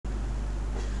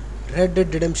Red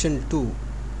Dead Redemption 2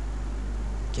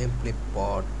 gameplay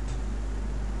part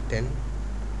 10.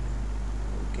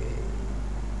 Okay.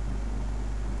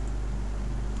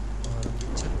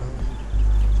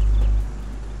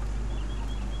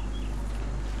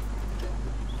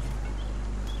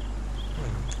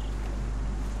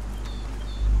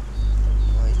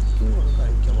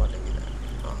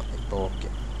 Okay.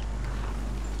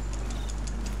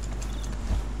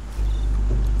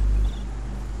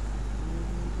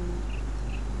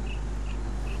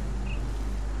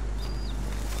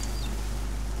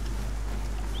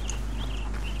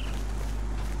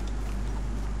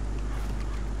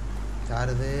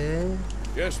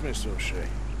 Yes, Miss O'Shea.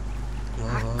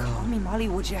 Call me Molly,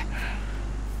 would you?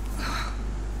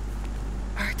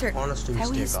 Arthur,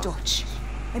 how is Dutch?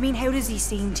 I mean, how does he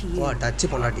seem to you? What? Touchy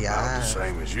ponatiya? About the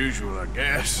same as usual, I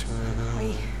guess.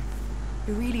 I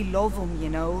really love him, you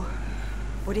know.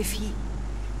 But if he...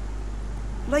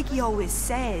 Like he always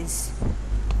says,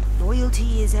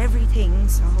 loyalty is everything,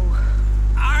 so...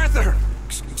 Arthur!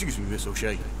 Excuse me, Miss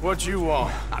O'Shea. What you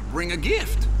want? I bring a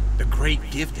gift. The great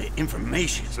gift of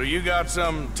information. So you got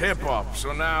some tip-off,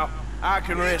 so now I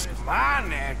can risk my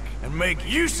neck and make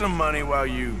you some money while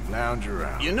you lounge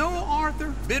around. You know,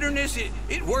 Arthur, bitterness,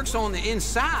 it works on the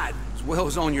inside as well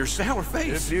as on your sour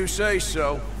face. If you say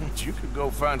so, you could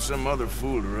go find some other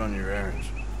fool to run your errands.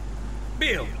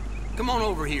 Bill, come on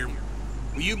over here.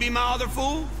 Will you be my other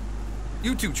fool?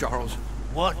 You too, Charles.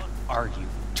 What are you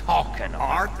talking about?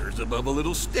 Arthur's above a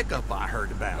little stick-up I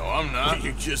heard about. No, I'm not.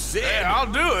 You just said... Yeah,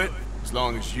 I'll do it, as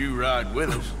long as you ride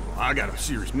with us. I got a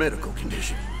serious medical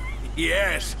condition.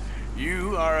 Yes,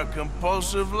 you are a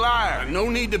compulsive liar. No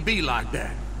need to be like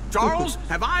that. Charles,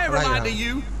 have I ever lied to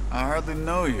you? I hardly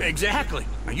know you. Exactly.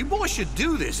 Now, you boys should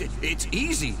do this. It's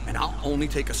easy, and I'll only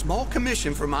take a small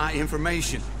commission for my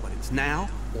information. But it's now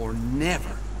or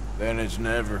never. Then it's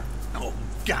never. Oh,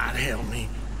 God help me.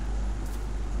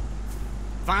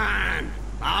 Fine,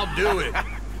 I'll do it.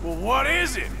 Well, what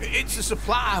is it? It's a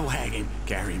supply wagon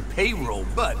carrying payroll,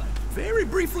 but very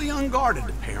briefly unguarded,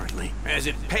 apparently. As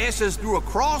it passes through a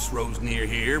crossroads near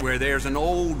here where there's an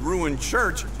old ruined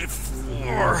church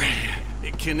before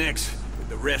it connects with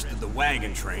the rest of the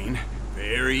wagon train.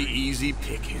 Very easy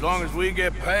picking. As long as we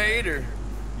get paid or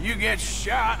you get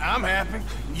shot, I'm happy.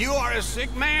 You are a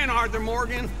sick man, Arthur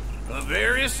Morgan. A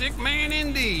very sick man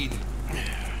indeed.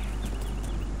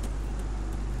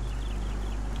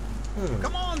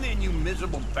 Come on then, you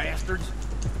miserable bastards.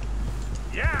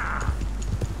 Yeah.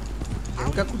 We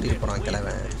only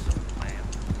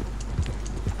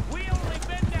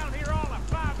been down here all of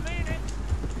 5 minutes.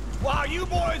 While you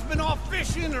boys been off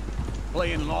fishing or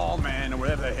playing lawman or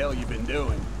whatever the hell you've been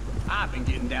doing, I've been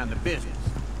getting down to business.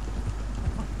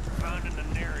 Finding the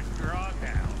nearest drug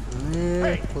house.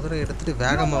 Hey,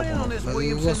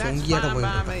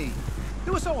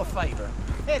 do us all a favor.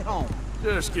 Head home.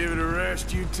 Just give it a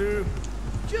rest, you two.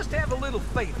 Just have a little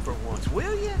faith for once,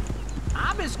 will you?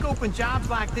 I've been scoping jobs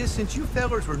like this since you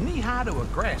fellers were knee-high to a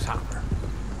grasshopper.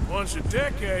 Once a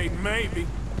decade, maybe.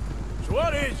 So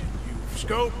what is it you've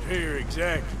scoped here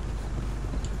exactly?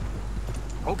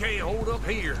 Okay, hold up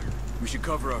here. We should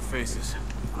cover our faces.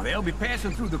 They'll be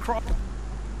passing through the cross.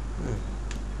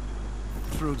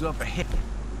 Throws up ahead.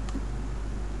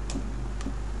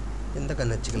 இந்த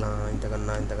கண்ணை வச்சுக்கலாம் இந்த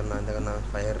கண்ணா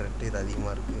fire rate இது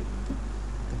அதிகமாக இருக்குது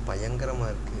இது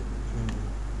பயங்கரமாக இருக்குது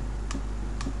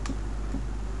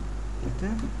இது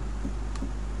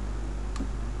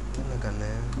என்ன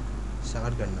கண்ணு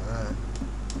ஷார்ட் கண்ணா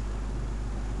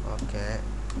ஓகே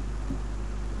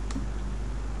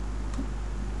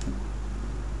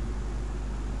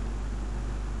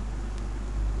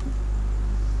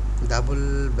டபுள்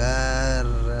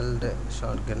பேரல்டு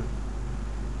ஷார்ட் கன்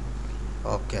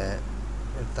ஓகே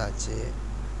எடுத்தாச்சு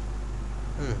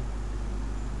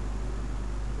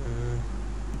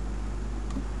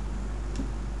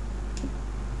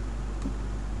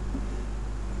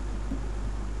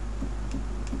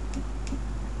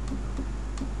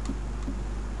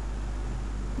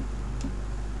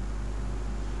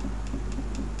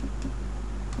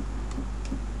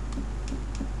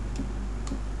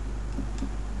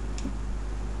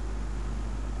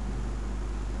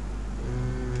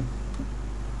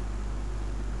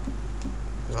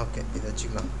ஓகே இதை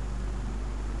வச்சுக்கலாம்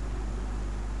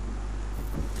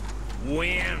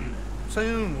When?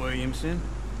 Soon, Williamson.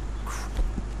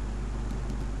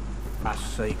 My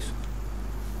sakes.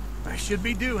 I should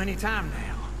be due any time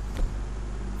now.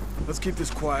 Let's keep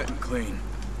this quiet and clean.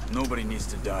 Nobody needs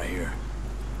to die here.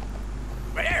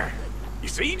 There! You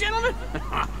see, gentlemen?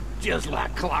 Just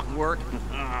like clockwork.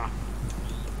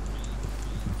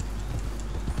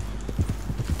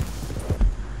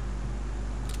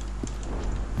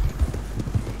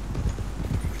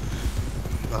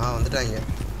 வந்துட்டாங்க.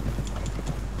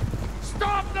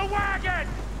 Stop the wagon!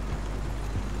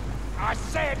 I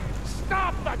said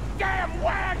stop the damn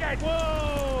wagon!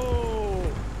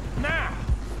 Whoa! Now,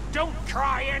 don't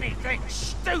try anything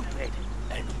stupid,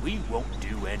 and we won't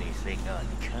do anything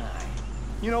unkind.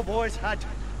 You know, boys, I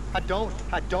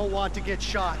don't want to get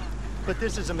shot, but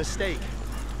this is a mistake.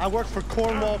 I work for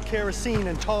Cornwall Kerosene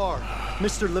and Tar,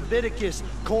 Mr. Leviticus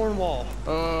Cornwall.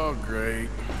 Oh, great.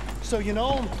 So you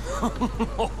know him?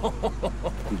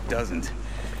 Who doesn't?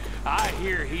 I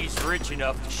hear he's rich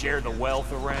enough to share the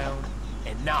wealth around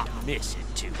and not miss it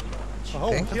too much.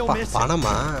 Oh, he'll miss it.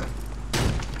 பணமா?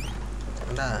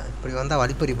 அடா இப்படி வந்தா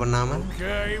வழிப்பறி பண்ணாம?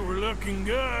 Okay, we're looking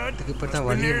good. இதுக்கு இப்ப தான்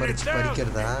வழியை மறிச்சு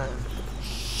பறிக்கிறதா?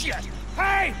 Shit!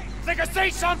 Hey! Think I say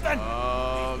something?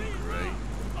 Oh, great.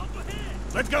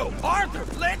 Let's go, Arthur.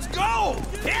 Let's go.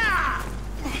 Yeah.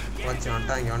 வச்சு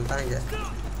வந்துட்டாங்க.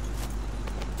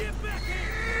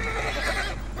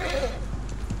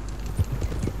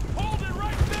 Hold it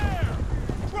right there!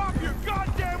 Drop your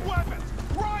goddamn weapons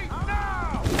right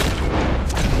now!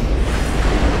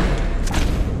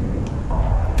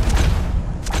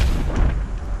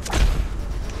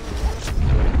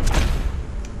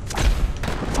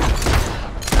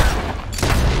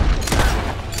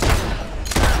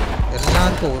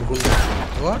 எல்லாருக்கும் ஒரு குண்டு.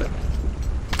 What?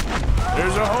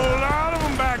 There's a whole lot of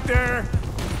them back there.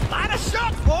 Line of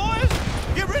shots, boys.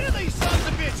 Get rid of these sons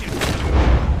of bitches.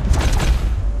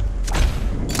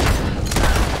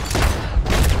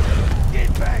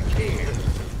 Get back here!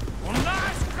 Well,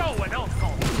 nice going,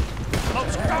 Uncle!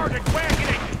 Let's start it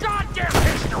wagging a goddamn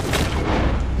pistol!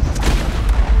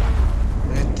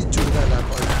 நெத்தி சுடுதா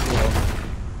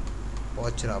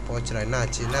போச்சுடா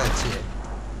என்னாச்சு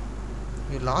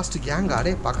நீ last gang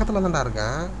அடே பக்கத்துல தான்டா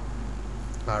இருக்கேன்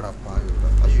ஆடா பாவிடா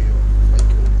ஐயோ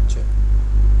மைக் வந்துச்சு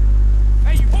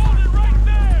Hey, you hold it right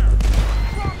there!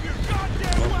 Drop your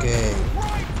goddamn okay weapons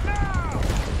right now!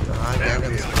 நான் கேங்க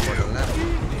மிஸ் பண்ணல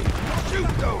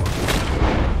Shoot those.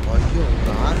 ஐயோ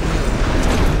கார்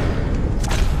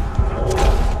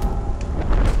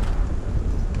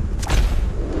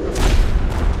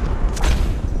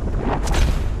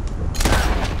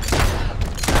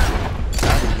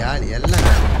காலி எல்லாம்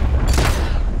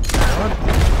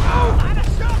Line of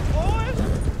shots, boys.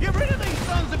 Get rid of these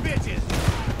sons of bitches.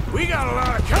 We got a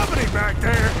lot of company back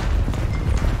there.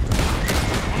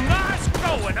 Nice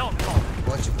going, Uncle!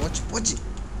 போச்சு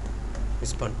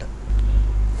miss பண்ணிட்டேன்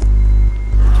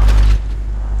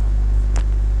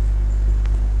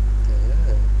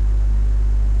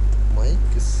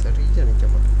மைக்கு சரியா நிற்க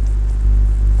மாட்டேன்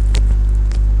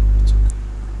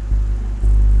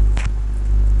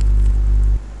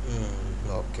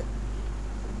ஓகே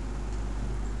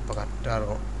இப்போ கரெக்டாக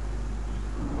இருக்கும்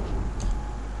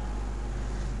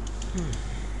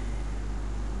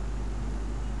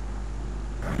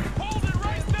Hold it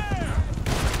right there!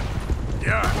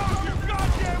 Yeah. Drop your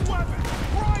goddamn weapons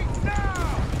right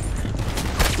now!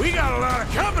 We got a lot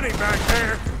of company back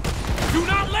there. Do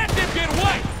not let them get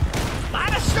away!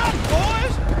 Line of shots,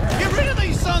 boys. Get rid of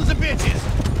these sons of bitches.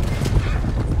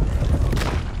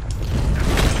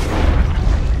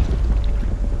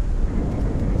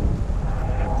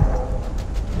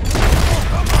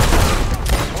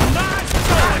 Nice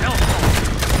going, Uncle!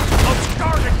 Let's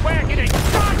start it wagging a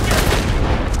goddamn...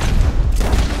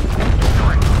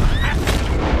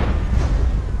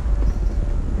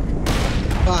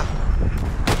 பா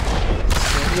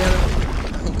சரியான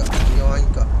இங்கே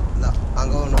வாங்கிக்கோ இந்த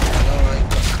அங்கே ஒன்று அங்கே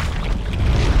வாங்கிக்கோ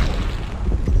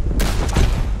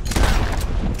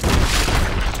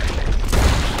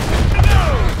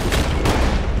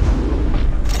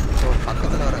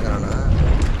பக்கத்தில் வரங்கிறானா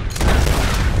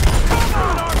Come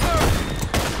on, Arthur!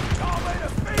 Y'all made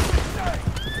a big mistake!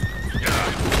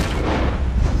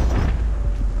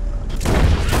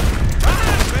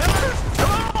 Right, fellas.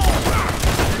 Come on.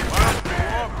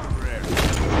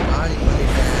 காலி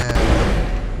பண்ணிட்டேன்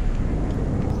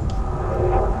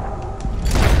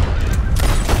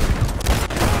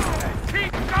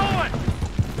Keep going!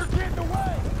 You're getting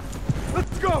away!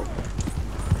 Let's go!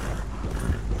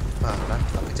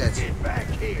 தப்பிச்சாச்சு Get back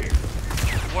here!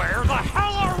 Where the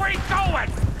hell are we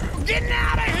going? Getting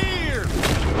out of here.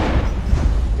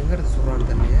 எங்கிட்ட சொல்கிறான்னு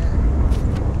தெரியலையே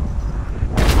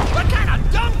What kind of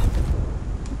dumb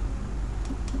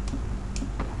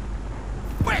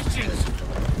Questions!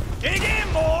 Dig in,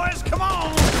 boys. Come on.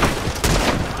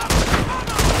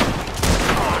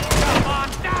 Oh, come on,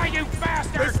 die, you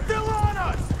bastard! They're still on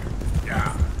us! Yeah.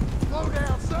 Slow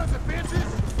down, sons of bitches!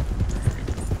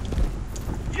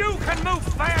 You can move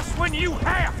fast when you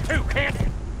have to, kid!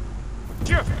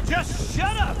 Just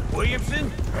shut up, Williamson.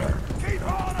 Keep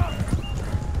on us!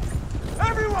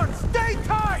 Everyone, stay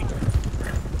tight!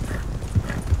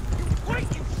 Wait,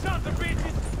 you sons of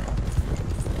bitches!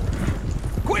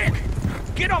 Quick!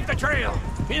 Get off the trail!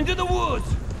 Into the woods!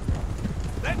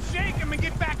 Let's shake him and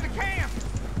get back to camp!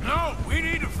 No, we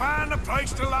need to find a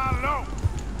place to lie low.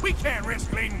 We can't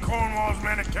risk leading Cornwall's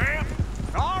men to camp.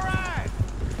 All right!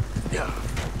 Yeah.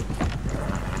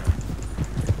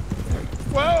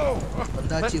 Whoa!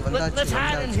 வந்தாச்சு Let's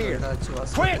hide in here.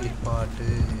 Quick! பாட்டு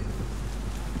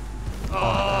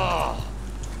Oh!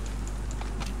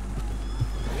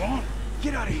 Go on,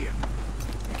 get out of here.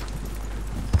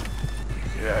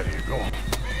 Get out of here, go on.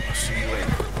 I'll see you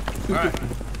later. All right,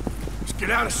 let's get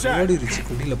out of sight. ஓடிருச்சு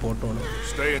குண்டில போட்டோம்.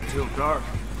 Stay until dark,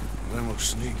 and then we'll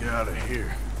sneak out of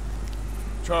here.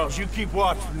 Charles, you keep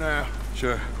watch for now.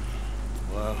 Sure.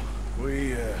 Well, we,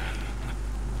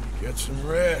 get some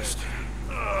rest.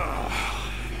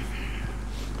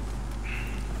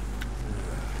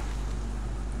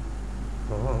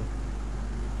 O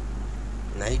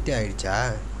night ஆயிடுச்சா?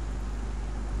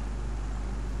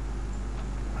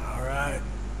 All right.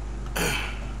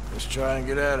 Let's try and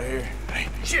get out of here. Hey,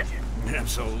 shit!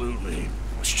 Absolutely.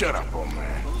 Shut up, old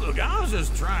man. Look, I was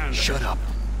just trying to... Shut up.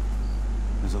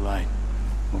 There's a light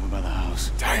over by the house.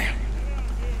 Damn.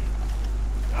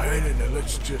 All right, now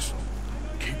let's just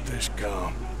keep this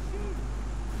calm.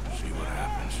 See what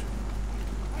happens.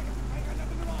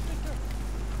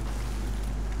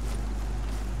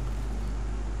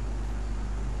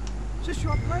 Is this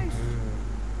your place?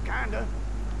 Kinda.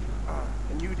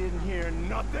 And you didn't hear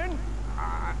nothing?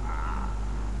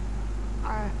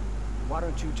 Why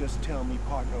don't you just tell me,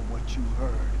 partner, what you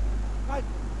heard? What?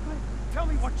 Tell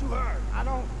me what you heard. I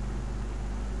don't...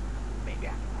 Maybe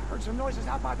I heard some noises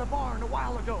out by the barn a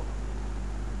while ago.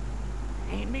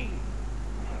 Ain't me.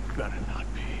 Better not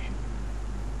be.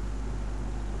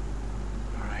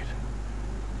 All right.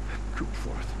 Coop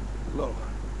forth. Lo,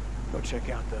 go check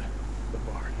out the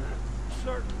barn.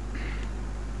 Sir.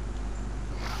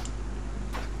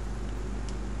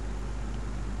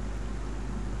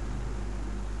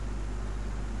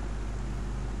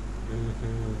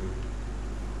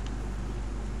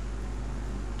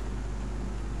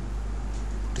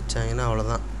 பிடிச்சாங்கன்னா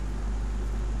அவ்வளோதான்.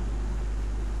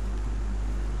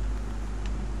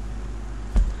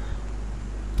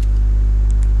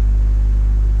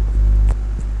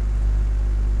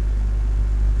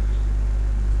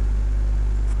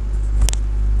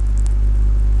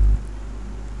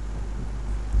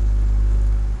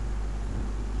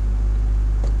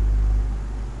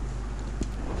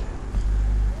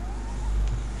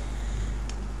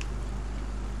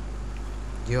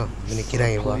 Yo, the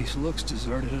place looks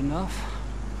deserted enough.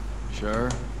 Sure.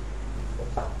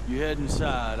 You head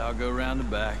inside, I'll go around the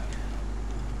back.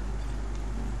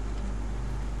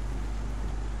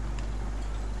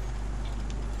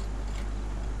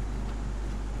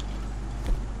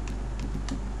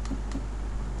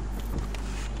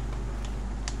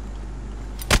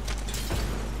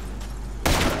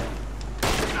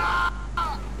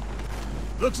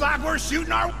 Looks like we're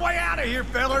shooting our way out of here,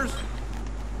 fellers.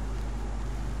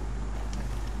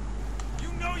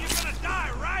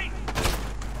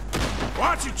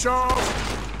 Watch it, Charles!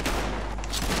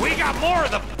 We got more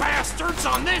of the bastards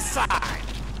on this side!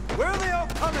 Where are they all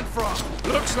coming from?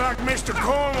 Looks like Mr.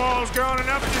 Cornwall's gone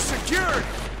enough to secure it.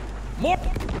 More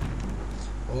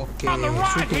Okay, on the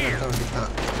right shooting here!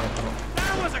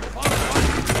 That was a close one!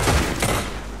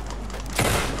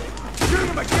 Shoot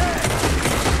him again!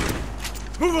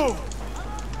 Move over!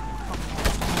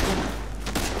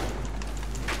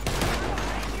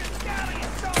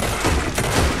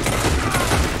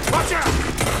 Watch out!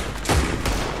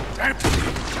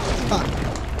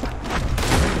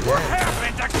 We're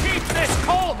having to keep this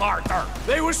coal, Arthur!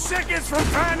 They were seconds from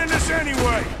finding us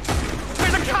anyway!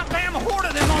 There's a goddamn horde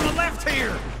of them on the left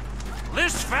here!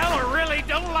 This fella really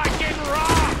don't like getting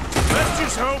robbed! Let's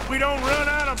just hope we don't run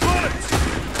out of bullets!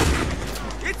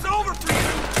 It's over for you!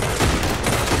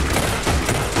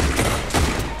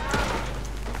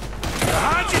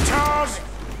 Behind you, Charles!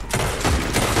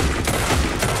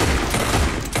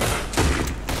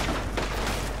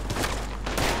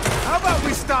 How about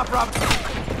we stop robbing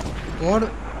What?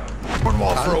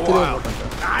 Cornwall for a while?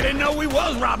 I didn't know we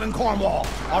was robbing Cornwall,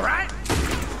 all right?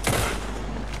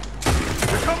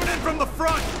 They're coming in from the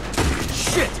front!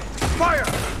 Shit! Fire!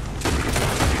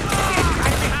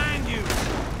 Right behind you!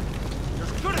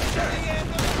 Just good as dead!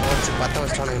 வச்சு பத்த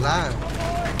வச்சிட்டானுங்களா?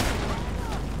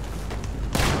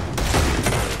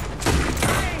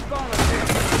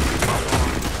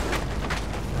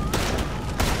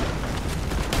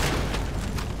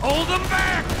 Hold them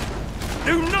back!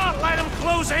 Do not let them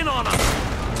close in on us!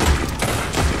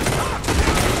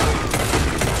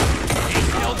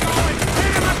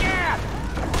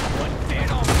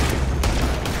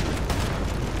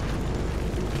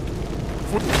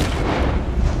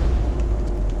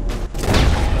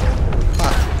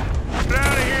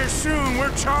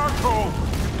 your charcoal.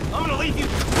 I'm gonna leave you.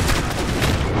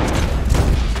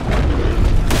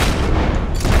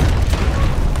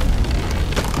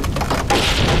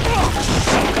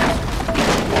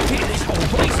 This whole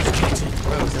place is catching.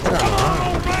 Come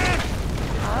on, old man.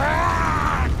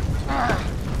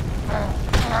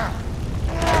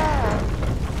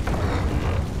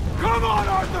 Come on,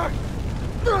 Arthur.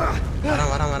 Varan.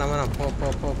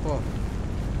 Po.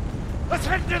 Let's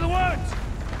head into the woods.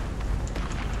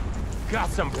 Got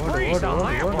some breeze on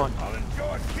that one. I'll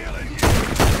enjoy killing you.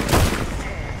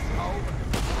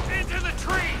 Into the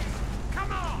trees.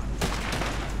 Come on.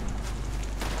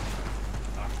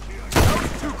 That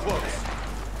was too close.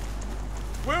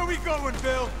 Where are we going,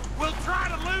 Bill? We'll try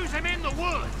to lose him in the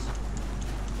woods.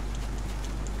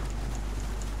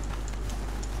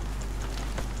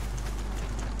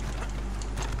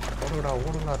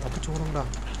 ஓடுங்கடா தப்பிச்சு ஓடுங்கடா.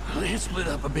 Let's split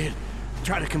up a bit.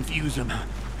 Try to confuse them.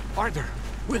 Arthur,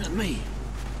 with me.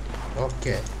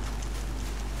 Okay.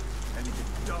 And if you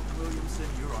dump Williamson,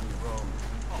 you're on your own.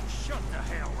 Oh, shut the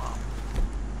hell up.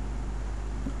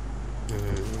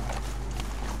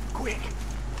 Quick,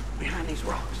 behind these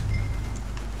rocks.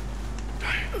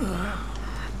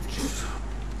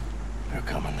 They're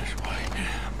coming this way.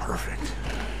 Perfect.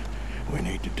 We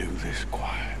need to do this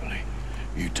quietly.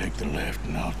 You take the left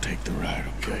and I'll take the right,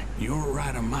 okay? Your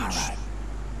right or my right?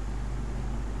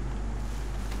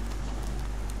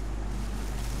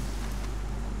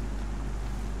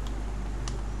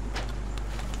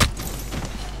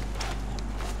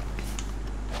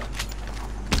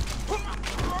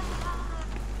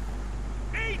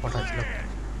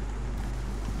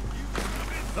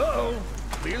 Uh-oh.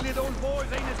 Clearly those boys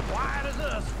ain't as quiet as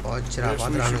us. போச்சுடா Guess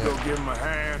we should பாத்துறானுங்க. go give them a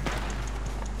hand.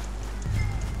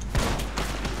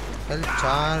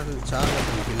 Sarala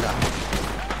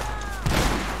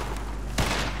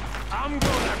I'm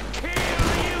gonna kill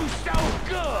you so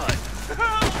good.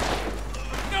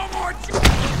 No more.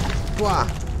 வா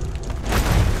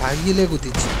கையிலே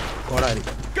குத்திச்சு கோடாரி.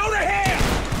 Go to hell.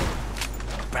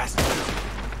 Bastard.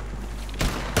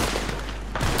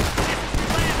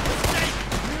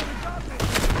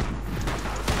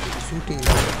 Shooting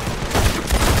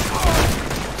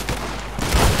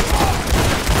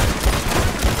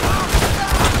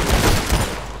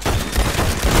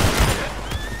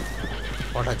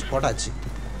போட்டாச்சு.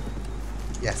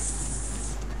 Yes.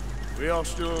 We all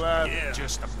still alive? Yeah.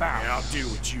 Just about. Yeah, I'll deal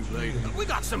with you later. We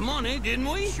got some money, didn't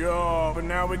we? Sure, but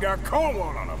now we got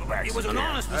Cornwall on our backs. It was an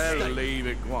honest Hey, mistake. leave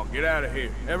it. Come on, get out of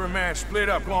here. Every man split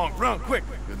up. Go on, run quick.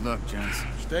 Good luck, Johnson.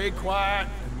 Stay quiet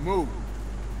and move.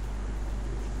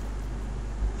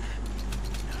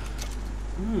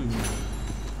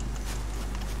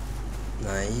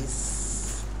 Nice.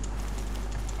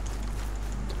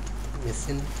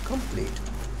 Mission complete.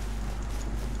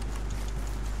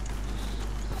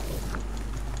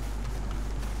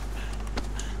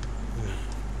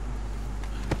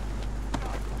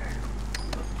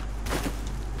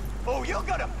 Oh, you're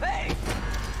gonna pay.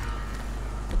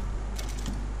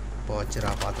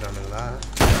 போச்சுடா பாத்துறானுங்களா.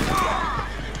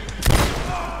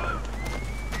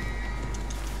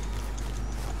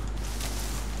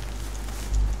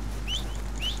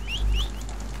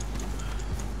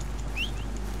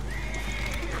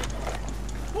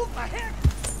 What the heck?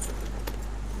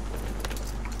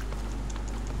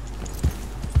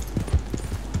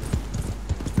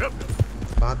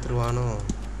 பாத்துருவானோ.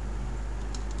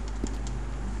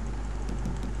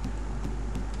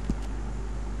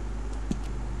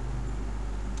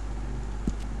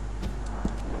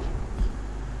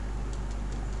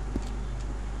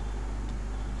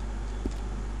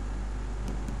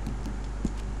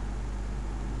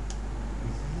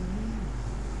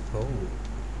 Oh,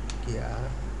 yeah.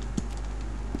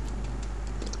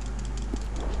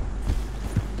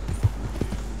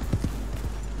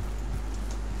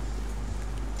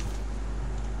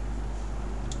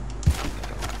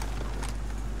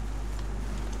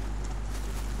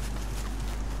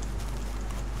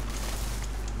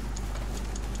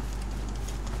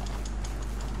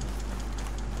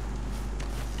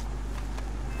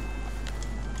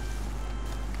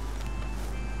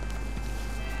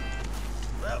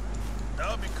 Well,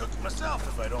 I'll be cooking myself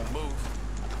if I don't move.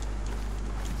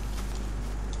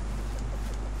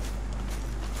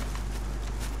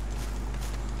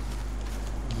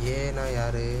 ஏனா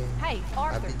யாரு? Hey,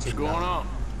 Arthur. What's going on?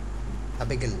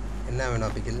 அபிகில். என்ன வேணும்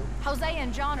அபிகில்? Hosea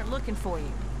and John are looking for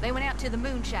you. They went out to the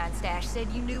moonshine stash, said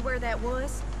you knew where that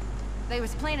was. They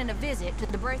was planning a visit to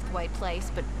the Braithwaite place,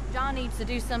 but John needs to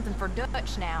do something for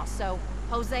Dutch now, so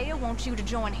Hosea wants you to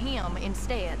join him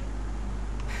instead.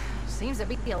 Seems to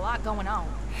be a lot going on.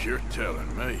 You're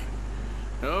telling me.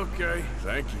 Okay,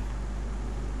 thank you.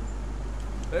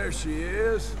 There she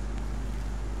is.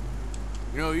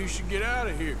 You know, you should get out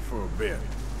of here for a bit.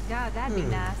 God, that'd be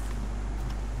nice.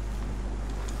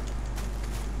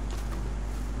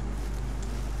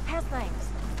 How's things?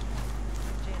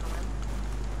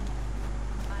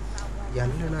 Gentlemen.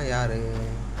 என்னன்னா யாரு?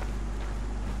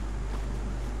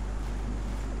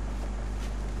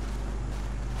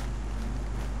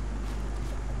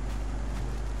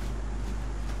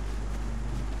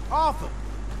 Arthur,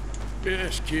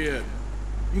 Yes, kid.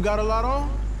 you got a lot on?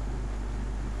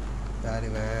 யாரு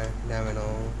இவன்? என்ன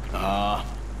வேணும்?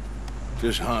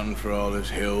 Just hunting for all this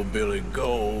hillbilly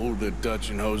gold that Dutch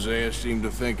and Hosea seem to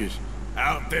think is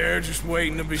out there just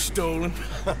waiting to be stolen.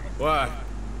 Why?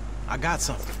 I got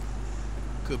something.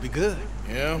 Could be good.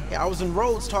 Yeah? Yeah, I was in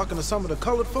Rhodes talking to some of the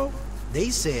colored folk. They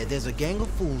said there's a gang of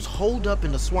fools holed up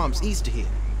in the swamps east of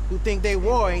here who think their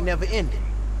war ain't never ended.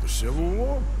 The Civil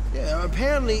War? Yeah,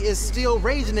 apparently it's still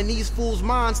raging in these fools'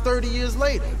 minds 30 years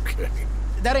later. Okay.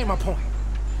 That ain't my point.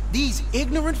 These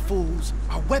ignorant fools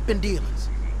are weapon dealers.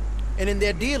 And in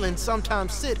their dealing,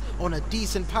 sometimes sit on a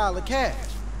decent pile of cash.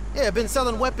 Yeah, been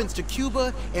selling weapons to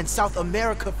Cuba and South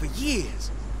America for years.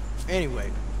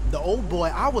 Anyway, the old boy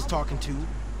I was talking to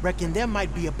reckoned there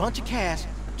might be a bunch of cash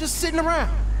just sitting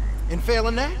around. And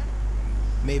failing that,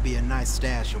 maybe a nice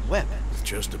stash of weapons.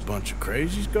 Just a bunch of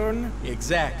crazies, Gardner?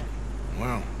 Exactly.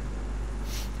 Well,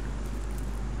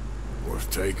 worth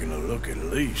taking a look at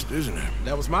least, isn't it?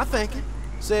 That was my thinking.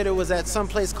 Said it was at some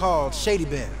place called Shady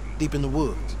Bear, deep in the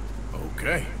woods.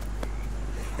 Okay.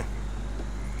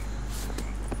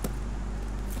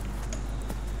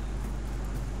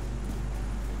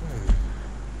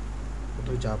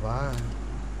 புது ஜாபா?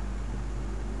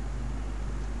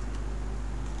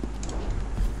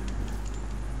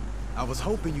 I was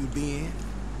hoping you'd be in.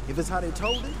 If it's how they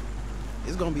told it,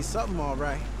 it's gonna be something all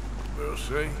right. We'll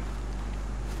see.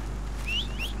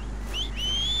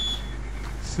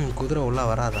 குதிரை உள்ள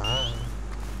வராதா?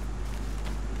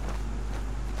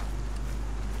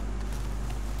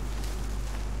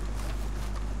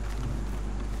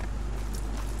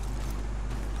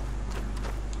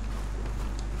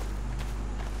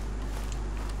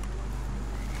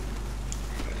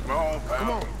 Come on, pal. Come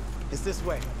on, it's this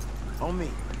way. On me.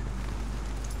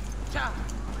 Ciao.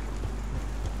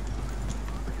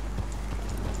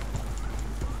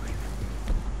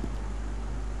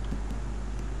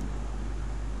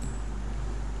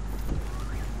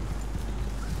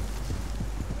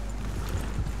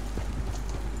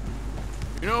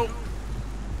 You know,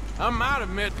 I might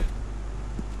admit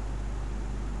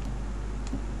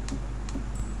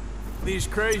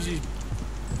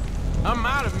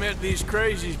these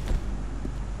crazies.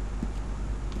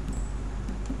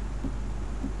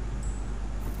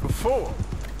 Before.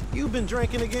 You been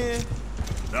drinking again?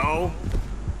 No.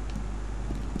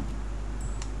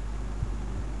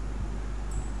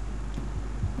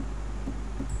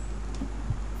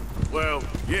 Well,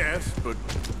 yes, but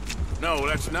no,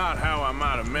 that's not how I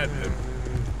might have met them.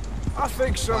 I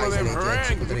think some of them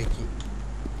harangued குதிரைக்கு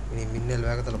இனி மின்னல்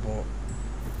வேகத்துல போவோம்.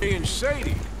 me and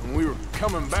Sadie when we were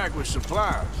coming back with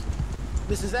supplies.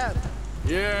 Mrs. Adler.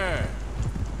 Yeah,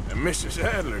 and Mrs.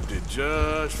 Adler did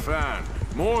just fine.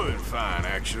 More than fine,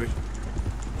 actually.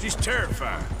 She's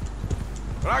terrifying.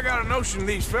 But I got a notion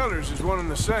these fellers is one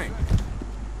and the same.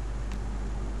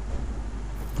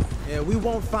 Yeah, we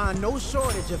won't find no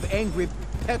shortage of angry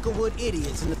Peckerwood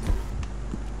idiots in the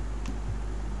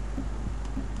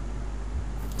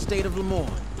state of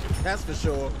Lemoyne. That's for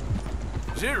sure.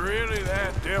 Is it really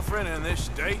that different in this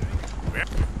state?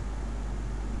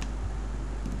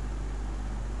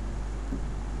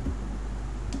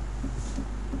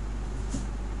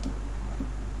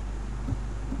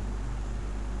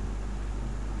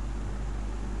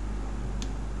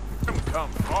 Come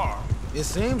far. It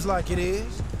seems like it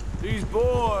is. These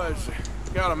boys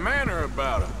got a manner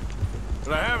about them,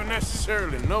 but I haven't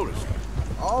necessarily noticed.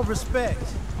 All respect,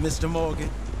 Mr. Morgan.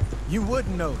 You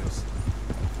wouldn't notice.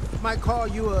 Might call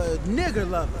you a nigger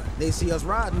lover. They see us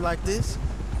riding like this.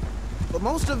 But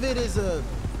most of it is a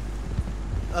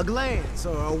glance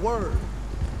or a word.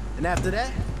 And after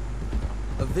that,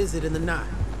 a visit in the night.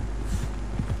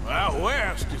 Out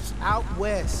west, it's... Out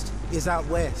west is out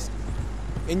west.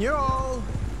 And you're all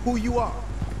who you are.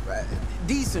 Right?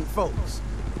 Decent folks.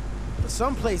 But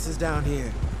some places down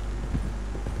here,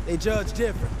 they judge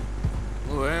different.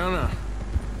 Well, now,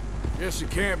 guess it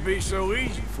can't be so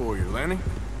easy for you, Lenny.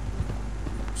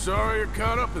 Sorry you're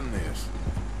caught up in this.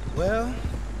 Well,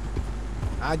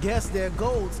 I guess their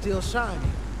gold's still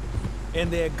shining. And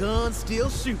their guns still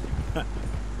shooting.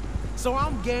 So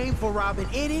I'm game for robbing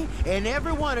any and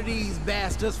every one of these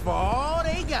bastards for all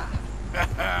they got.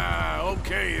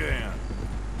 Okay, then.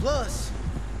 Plus,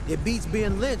 it beats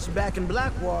being lynched back in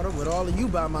Blackwater with all of you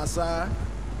by my side.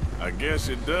 I guess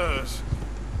it does.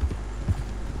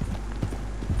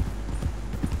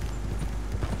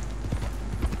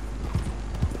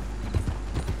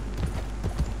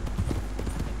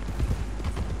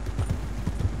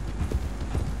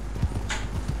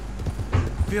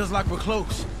 Feels like we're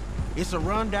close. It's a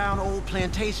rundown old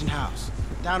plantation house,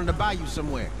 down in the bayou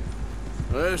somewhere.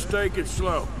 Let's take it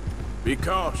slow. Be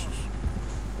cautious.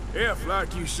 If,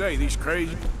 like you say, these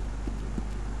crazy...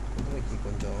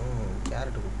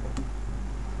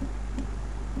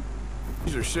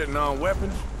 These are sitting on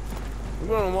weapons.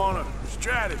 We're gonna want to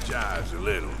strategize a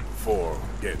little before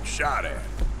getting shot at.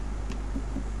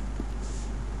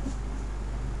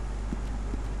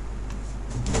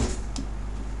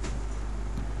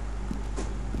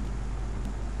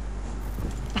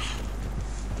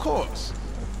 Of course.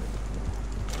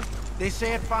 They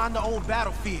said find the old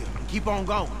battlefield and keep on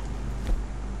going.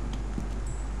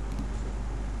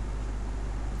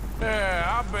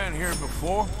 Yeah, I've been here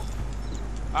before.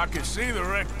 I can see the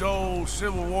wrecked old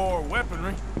Civil War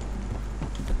weaponry.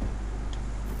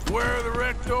 Where are the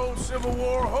wrecked old Civil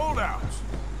War holdouts?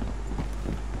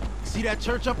 See that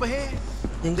church up ahead?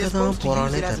 They're supposed to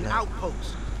use it as an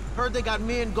outpost. Heard they got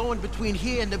men going between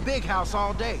here and the big house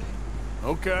all day.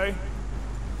 Okay.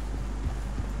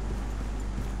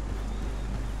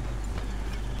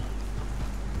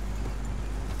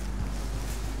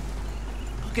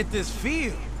 Look at this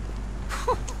field.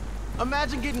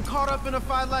 Imagine getting caught up in a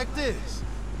fight like this.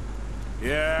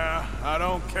 Yeah, I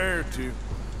don't care to.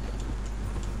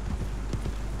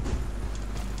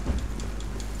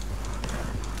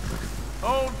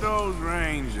 Hold those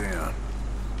reins in.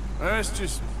 Let's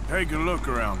just take a look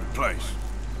around the place.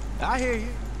 I hear you.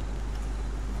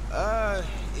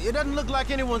 It doesn't look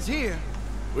like anyone's here.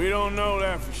 We don't know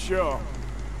that for sure.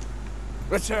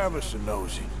 Let's have us a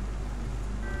nosy.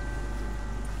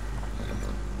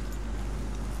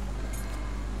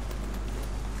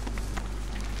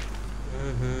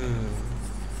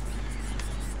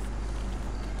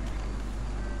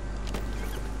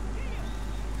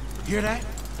 Hear that?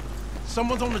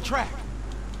 Someone's on the track.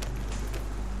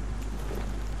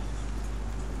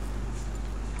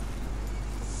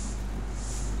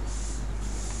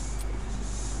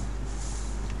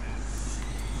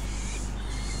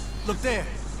 Look there,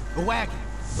 a wagon.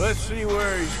 Let's see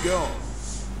where he's going.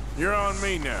 You're on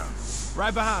me now.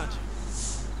 Right behind you.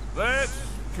 Let's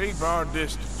keep our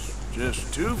distance.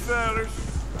 Just two fellas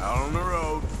out on the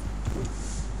road.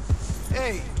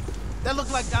 Hey, that look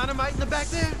like dynamite in the back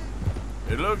there?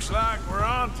 It looks like we're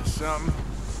onto something.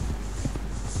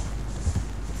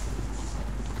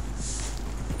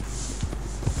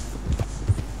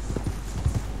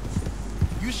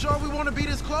 You sure we want to be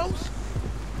this close?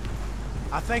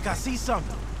 I think I see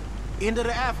something. End of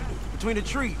the avenue, between the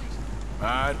trees.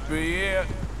 Might be it.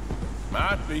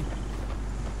 Might be.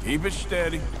 Keep it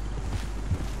steady.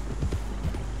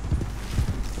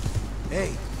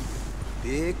 Hey,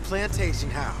 big plantation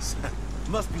house.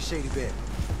 Must be Shady Bed.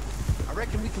 I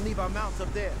reckon we can leave our mounts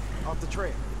up there, off the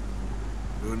trail.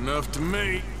 Good enough to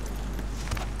me.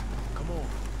 Come on.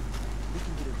 We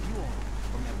can get a view on it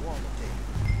from that wall up there.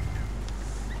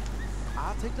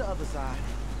 I'll take the other side.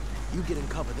 You get in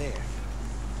cover there.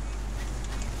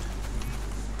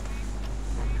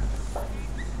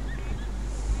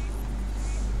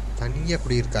 தனியா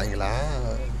குடி இருக்காங்களா?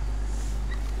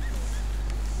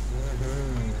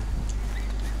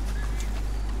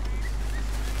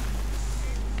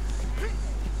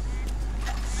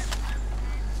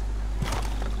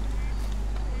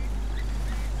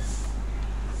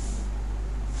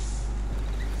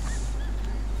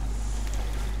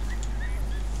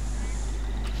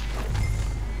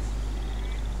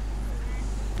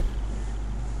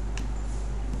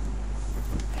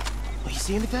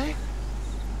 See anything?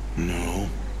 No.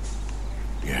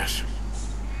 Yes.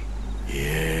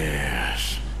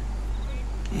 Yes.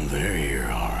 They're here,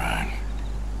 all right.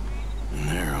 And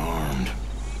they're armed.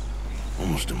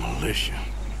 Almost a militia.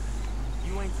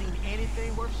 You ain't seen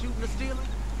anything worth shooting or stealing?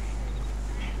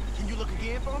 Can you look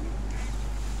again for me?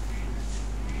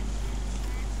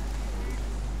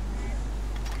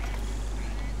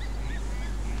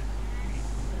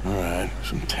 All right,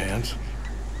 some tents.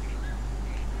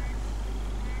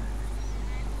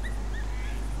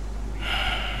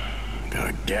 Got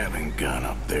a Gatling gun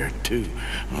up there, too.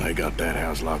 Well, they got that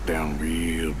house locked down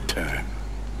real tight.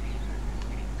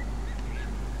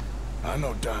 I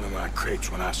know dynamite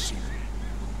crates when I see them.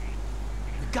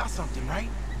 We got something, right?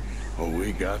 Oh,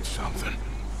 we got something.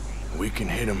 We can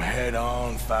hit them head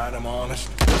on, fight them honest.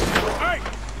 Hey!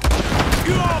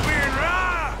 You all being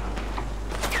right!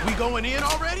 We going in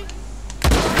already?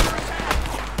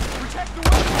 Protect the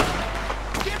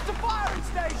weapon! Get to firing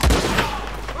station!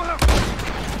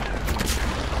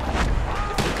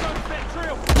 This is sunset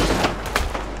drill!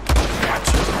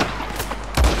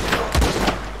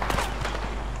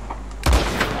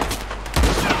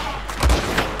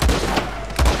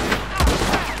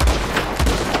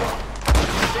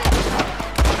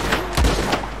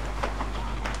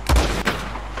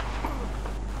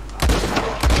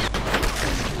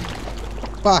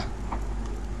 Pa.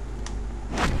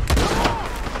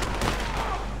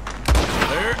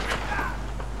 There.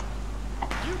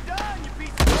 You done, you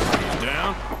piece of shit! He's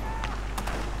down.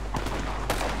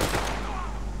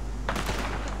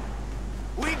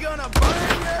 We gonna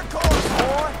burn your corpse,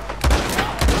 boy!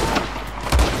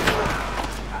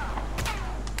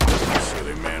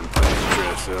 Silly man playing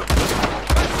dress up.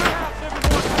 Back to the house,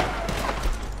 everyone!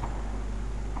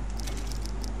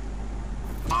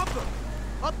 Arthur!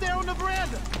 Up there on the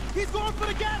veranda! He's going for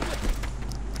the Gatling!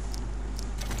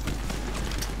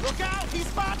 Look out! He's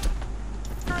firing!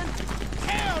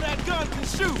 Hell, that gun can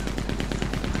shoot!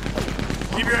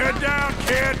 Keep your head down,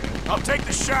 kid. I'll take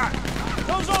the shot.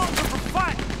 Those arms are for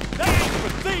fighting! They ain't for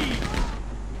thieves!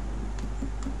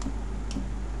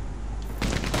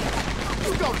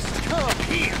 You gonna come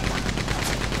here!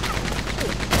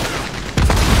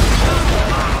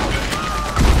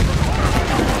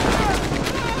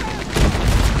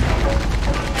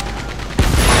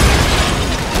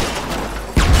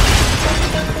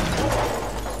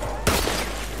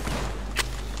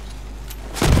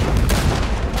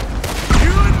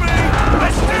 You and me,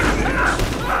 let's do this.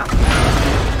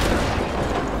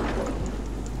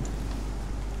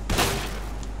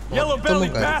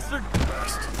 Yellow-bellied Come on, guys. bastard!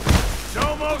 It's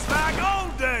almost like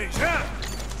old days, huh?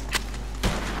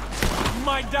 You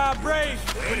might die brave,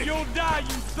 but you'll die, you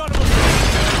son of a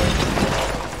bitch!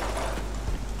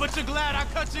 But you're glad I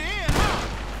cut you in, huh?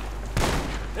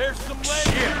 There's some lead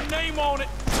with your name on it!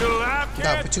 Still alive,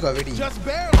 Da kid? pichuka vedi. Just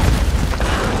barely.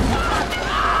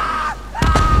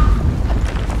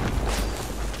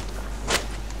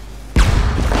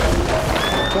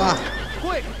 Pa.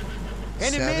 Quick!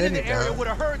 Any man in the Serenity, area huh? would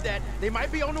have heard that. They might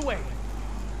be on the way.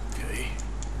 Okay.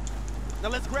 Now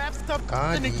let's grab stuff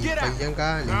Kali, and then get out. payyan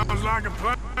kali. Sounds like a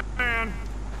plan.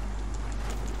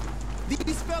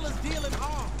 These fellas dealing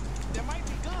arms. There might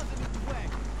be guns in this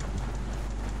wagon.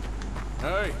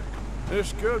 Hey,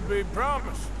 this could be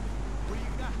promise. What do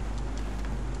you got?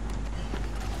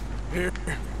 Here.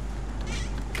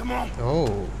 Come on.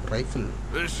 Oh, rifle.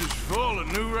 This is full of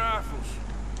new rifles.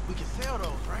 We can sell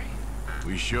those, right?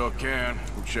 We sure can.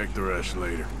 We'll check the rest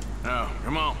later. Now,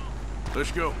 come on.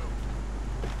 Let's go.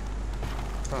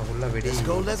 Pa ulla vedi.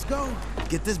 Let's go.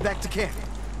 Get this back to camp.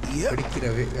 Yep.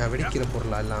 வெடிக்கிற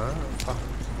பொருளா எல்லாம். பா.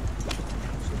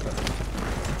 Super.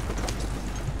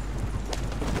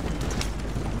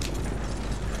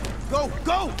 Go,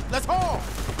 go! Let's haul!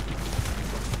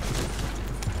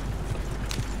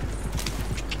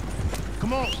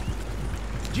 Come on.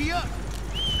 G up.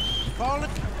 Falling.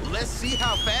 Let's see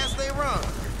how fast they run.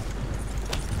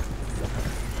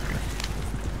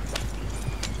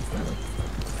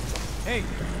 Hey,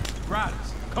 riders,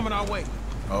 coming our way.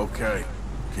 Okay.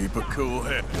 Keep a cool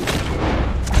head.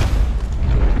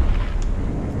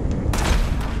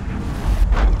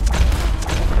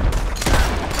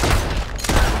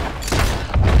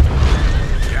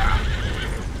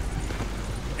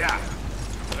 Yeah.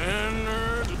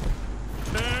 Leonard.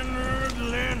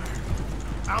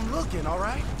 I'm looking, all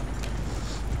right?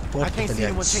 I can't see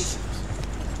anyone chasing us.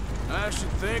 I should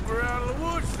think we're out of the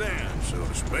woods then, so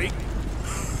to speak.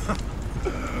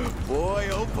 Boy,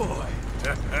 oh boy.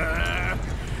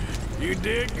 You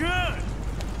did good.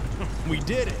 We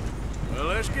did it. Well,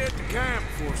 let's get to camp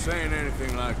before saying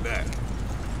anything like that.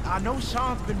 I know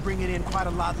Sean's been bringing in quite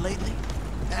a lot lately,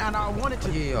 and I wanted to...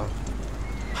 ஐயோ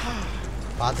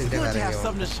It's பார்த்துக்கிட்டே good to have வரையும்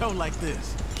something to show like this.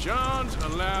 Sean's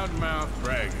a loudmouth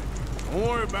bragging. Don't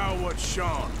worry about what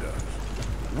Sean does.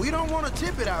 We don't want to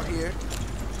tip it out here.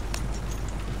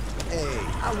 Hey,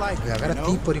 I like it, வேற you know?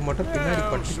 தீப்பொறி மட்டும் பின்னாடி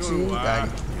Well, பட்டுச்சு so do I.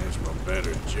 காலி It's my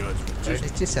better judgment. Just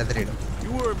அடிச்சு செதறிடும். you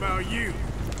worry about you.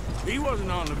 He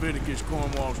wasn't on Leviticus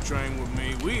Cornwall's train with me.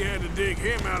 We had to dig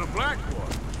him out of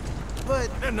Blackwater. But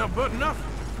And not but nothing.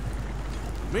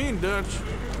 Me and Dutch,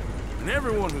 and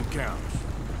everyone who counts.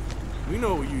 We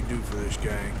know what you do for this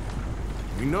gang.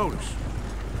 We notice.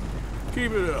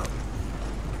 Keep it up.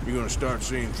 You're gonna start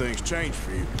seeing things change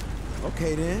for you.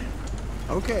 okay then.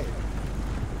 Okay.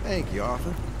 Thank you,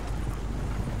 Arthur.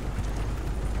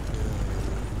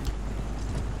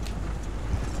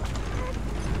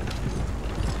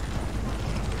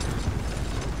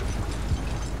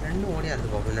 ரெண்டும் ஓடி வண்டியை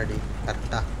எடுத்துக்கோ முன்னாடி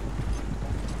கரெக்டாக.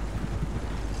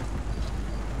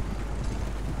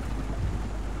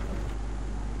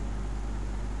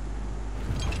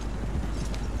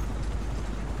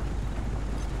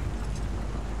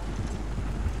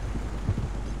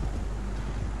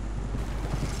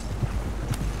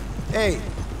 Hey,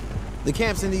 the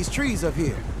camp's in these trees up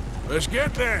here. Let's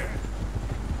get there.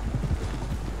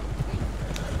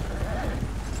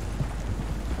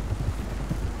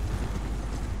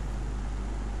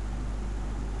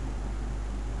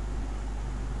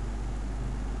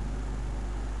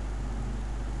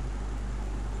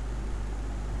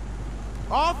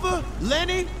 Arthur,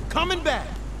 Lenny, coming back.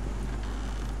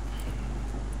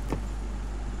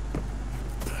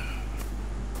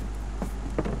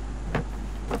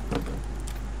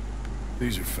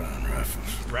 These are fine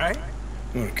rifles. Right?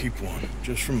 I'm gonna keep one,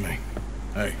 just for me.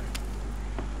 Hey,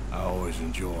 I always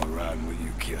enjoy riding with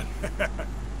you, kid.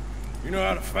 You know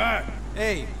how to fight.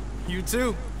 Hey, you too.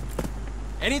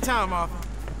 Anytime, Arthur.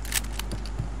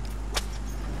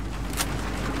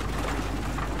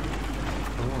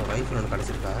 Rifle ஒன்று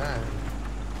கிடச்சிருக்கா.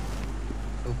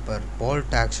 Super.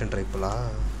 Bolt action ரைஃபிளா?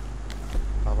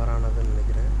 பவரானதுன்னு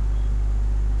நினைக்கிறேன்.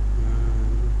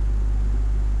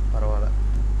 பரவாயில்ல,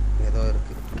 ஏதோ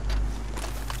இருக்கு.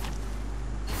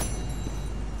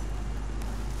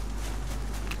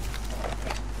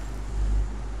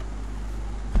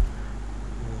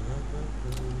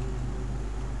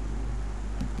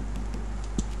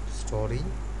 Story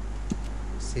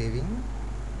saving.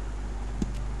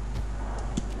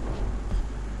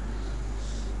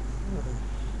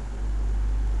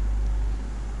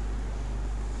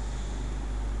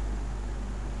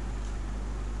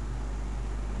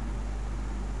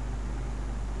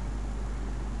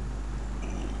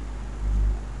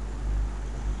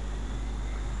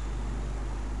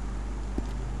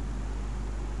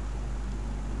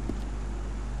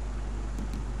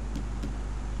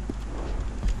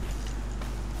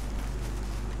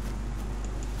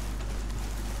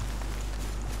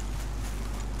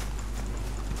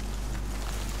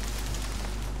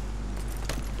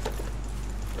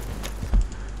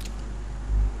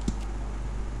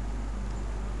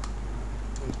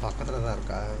 பக்கத்தில் தான்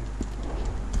இருக்கா?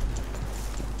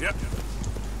 Yep.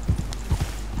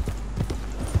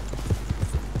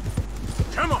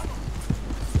 Come on.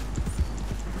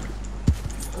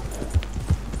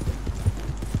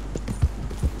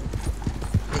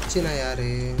 எச்சினா யாரு?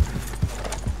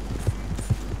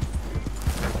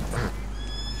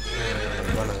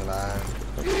 போனாங்களா?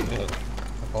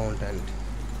 Accountant.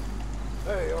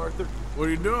 Hey, Arthur. What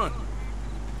are you doing?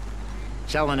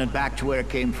 Selling it back to where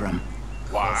it came from.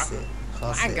 Why?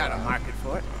 I ain't got a market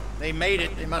for it. They made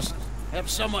it. They must have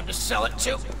someone to sell it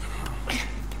to.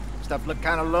 Stuff look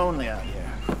kind of lonely out here.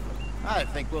 I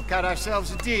think we'll cut ourselves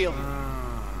a deal.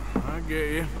 I get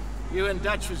you. You and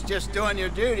Dutch was just doing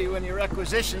your duty when you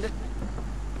requisitioned it.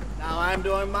 Now I'm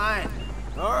doing mine.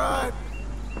 All right.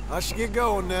 I should get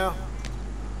going now.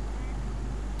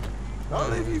 I'll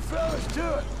leave you fellas to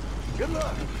it. Good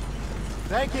luck.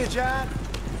 Thank you, John.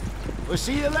 We'll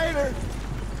see you later.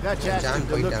 Dutch asked him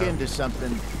to look into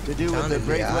something to do with the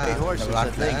Braithwaite horses, I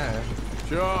think.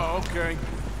 Sure, okay.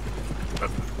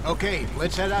 Okay,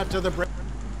 let's head out to the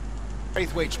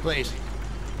Braithwaite's place.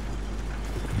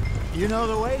 You know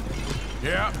the way?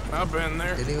 Yeah, I've been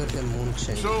there. Deliver the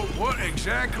moonshine. So what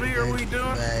exactly are we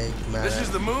doing? This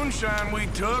is the moonshine we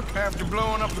took after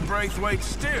blowing up the Braithwaite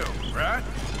still, right?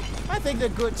 I think the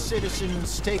good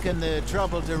citizens taking the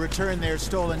trouble to return their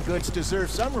stolen goods deserve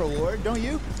some reward, don't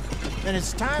you? And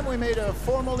it's time we made a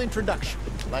formal introduction,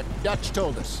 like Dutch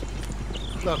told us.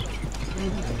 Look,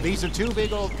 these are two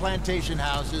big old plantation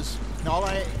houses, and all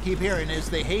I keep hearing is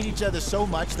they hate each other so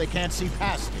much they can't see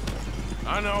past it.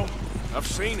 I know. I've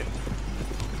seen it.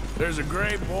 There's a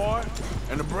gray boy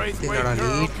and a Braithwaite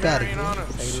girl carrying on a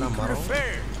secret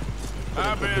affair.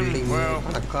 I've been, well,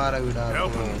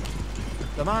 helping.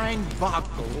 The mind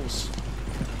boggles.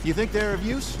 You think they're of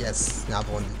use? Yes, not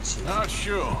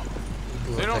sure.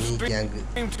 They don't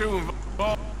seem too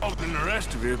involved in the rest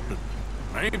of it, but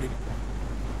maybe.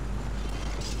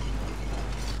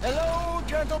 Hello,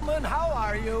 gentlemen. How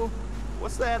are you?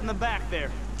 What's that in the back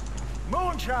there?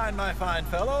 Moonshine, my fine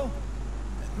fellow.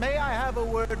 May I have a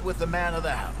word with the man of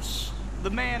the house?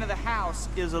 The man of the house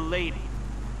is a lady.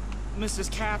 Mrs.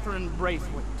 Catherine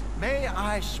Braithwaite. May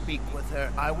I speak with her?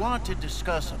 I want to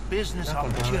discuss a business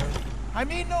opportunity. I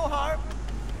mean no harm.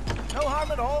 No harm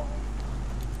at all.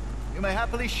 You may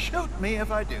happily shoot me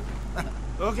if I do.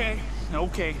 Okay,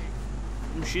 okay.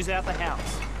 She's at the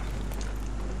house.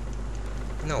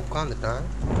 No, calm down.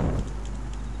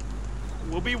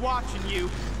 We'll be watching you.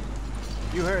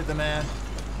 You heard the man.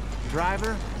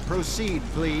 Driver, proceed,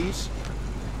 please.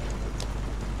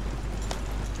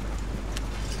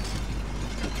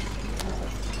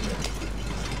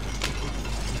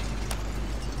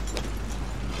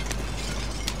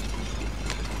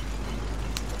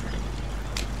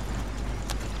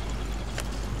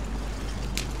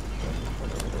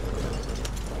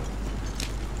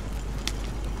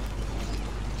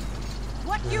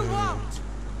 What you want?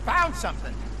 Found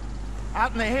something.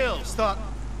 Out in the hills. Thought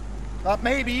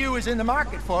maybe you was in the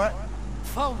market for it.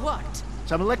 For what?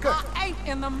 Some liquor. I ain't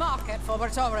in the market for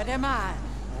what's already mine.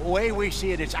 The way we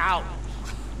see it, it's ours.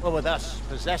 Well, with us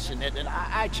possessing it, and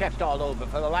I checked all over.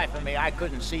 For the life of me, I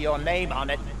couldn't see your name on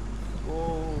it.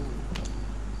 Oh.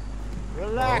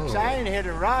 Relax, I ain't here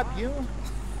to rob you.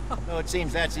 No, it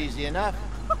seems that's easy enough.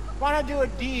 Wanna do a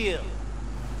deal?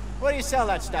 What do you sell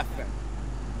that stuff for?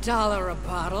 $1 a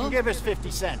bottle? Give us 50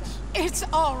 cents. It's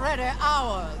already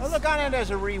ours. Well, look on it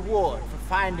as a reward for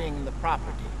finding the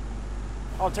property.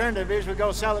 Alternative is we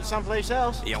go sell it someplace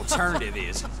else. The alternative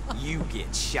is you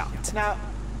get shot. Now,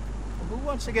 who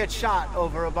wants to get shot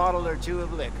over a bottle or two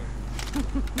of liquor?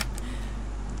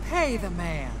 Pay the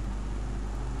man.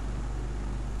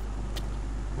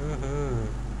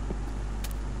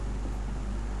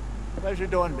 Pleasure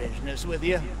doing business with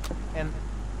you. And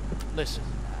listen,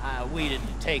 we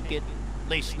didn't take it. At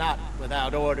least not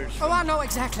without orders. Oh, I know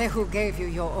exactly who gave you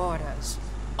your orders.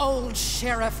 Old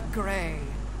Sheriff Gray.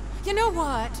 You know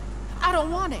what? I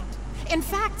don't want it. In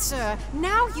fact, sir,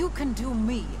 now you can do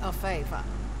me a favor.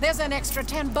 There's an extra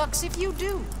 $10 if you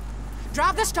do.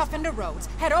 Drive the stuff into Rhodes,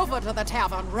 head over to the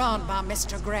tavern run by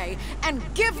Mr. Gray, and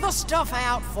give the stuff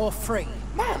out for free.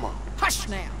 Mama! Hush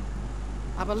now.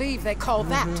 I believe they call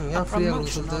that a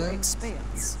promotional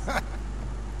expense.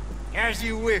 As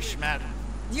you wish, madam.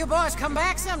 You boys come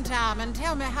back sometime and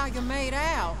tell me how you made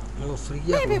out.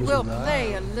 Maybe we'll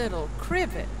play a little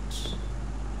cribbage.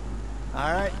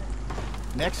 All right.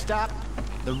 Next stop,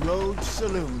 the Rhodes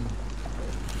Saloon.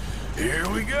 Here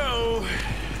we go.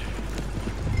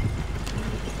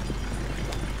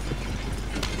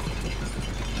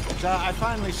 So I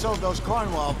finally sold those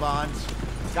Cornwall bonds.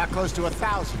 Got close to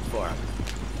 1,000 for them.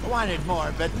 I wanted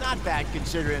more, but not bad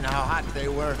considering how hot they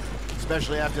were,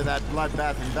 especially after that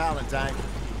bloodbath in Valentine.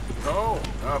 Oh,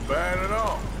 not bad at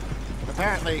all.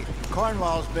 Apparently,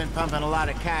 Cornwall's been pumping a lot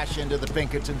of cash into the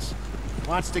Pinkertons.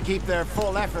 Wants to keep their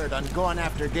full effort on going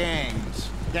after gangs.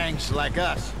 Gangs like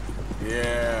us.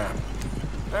 Yeah,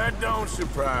 that don't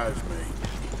surprise me.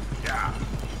 Yeah.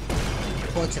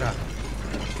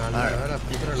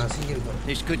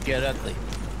 This could get ugly.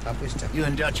 You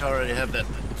and Dutch already have that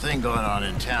thing going on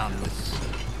in town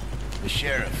with the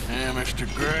sheriff. Yeah, Mr.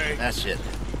 Gray. That's it.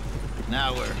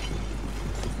 Now we're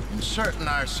inserting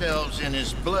ourselves in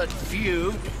his blood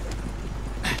feud.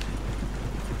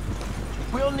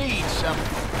 We'll need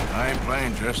something. I ain't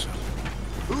playing dress up.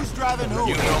 Who's driving who?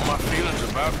 You know my feelings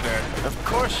about that. Of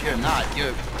course you're not.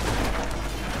 You're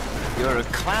a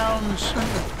clown's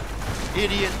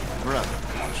idiot brother.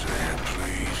 Hosea,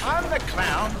 please. I'm the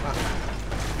clown.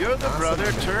 You're the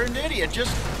brother turned idiot.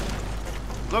 Just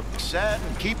look sad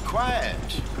and keep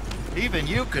quiet. Even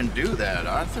you can do that,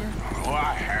 Arthur. Oh,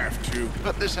 I have to.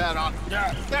 Put this hat on.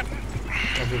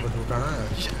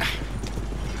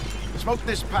 Smoke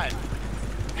this pipe.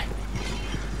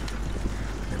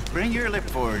 Bring your lip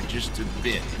forward just a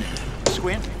bit.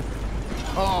 Squint.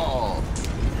 Oh,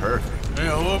 perfect.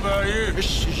 Yeah, what about you?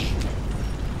 Shh.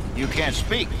 You can't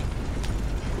speak.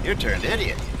 You're turned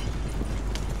idiot.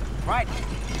 Right.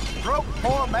 Broke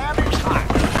poor Mammy's heart.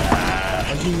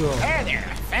 Hey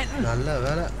there, Fenton.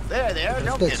 There,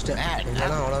 don't get mad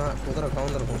now.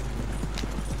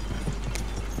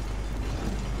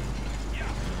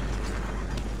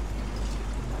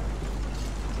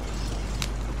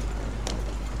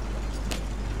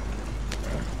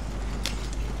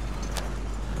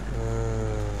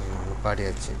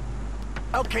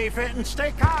 Okay, Fenton,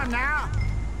 stay calm now.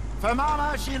 For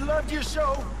Mama, she loved you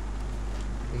so.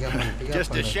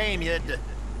 Just a shame you had to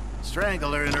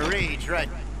strangle her in a rage, right?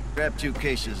 Grab 2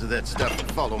 cases of that stuff and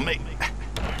follow me.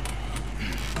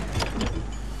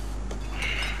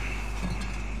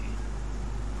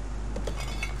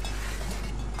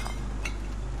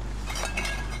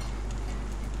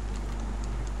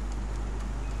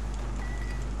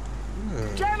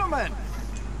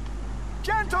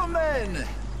 Gentlemen!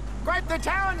 Quite the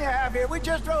town you have here. We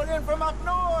just rode in from up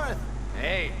north.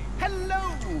 Hey.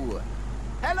 Hello.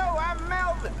 Hello, I'm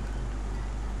Melvin.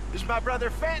 This is my brother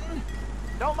Fenton.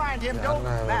 Don't mind him, don't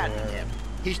madden him.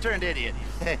 He's turned idiot.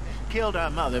 Killed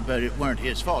our mother, but it weren't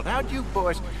his fault. How'd you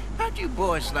boys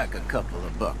like a couple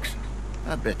of bucks?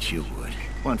 I bet you would.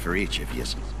 One for each of you.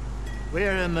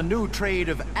 We're in the new trade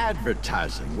of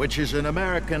advertising, which is an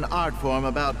American art form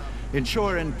about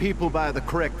ensuring people buy the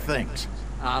correct things.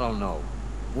 I don't know.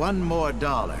 $1 more.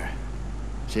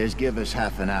 Says give us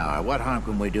half an hour. What harm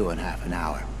can we do in half an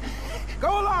hour?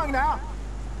 Go along now.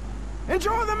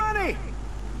 Enjoy the money.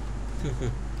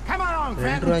 Come on,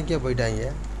 friend.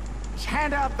 Just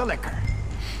hand out the liquor.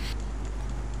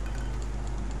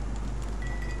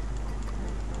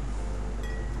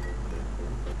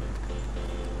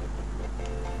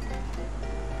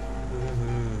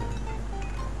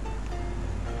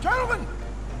 Gentlemen!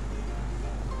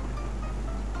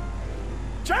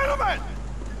 Gentlemen!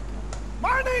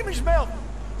 My name is Melvin.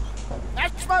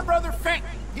 That's my brother Fenton.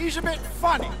 He's a bit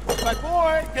funny, but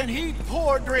boy, can he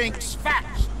pour drinks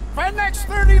fast. For the next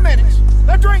 30 minutes,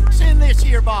 the drinks in this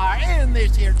here bar, in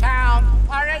this here town,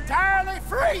 are entirely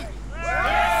free.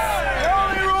 The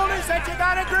only rule is that you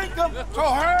gotta drink them, so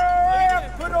hurry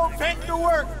up, put old Fenton to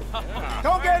work.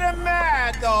 Don't get him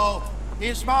mad, though.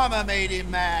 His mama made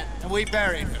him mad, and we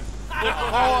buried her.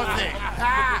 Poor thing.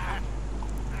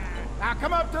 Now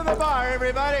come up to the bar,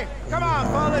 everybody. Come on,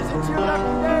 fellas, it's your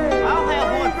lucky day. I'll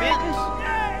have one, Fenton.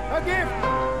 A gift.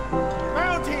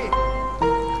 Bounty.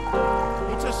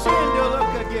 It's a sin to look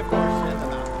a gift horse in the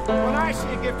mouth. When I see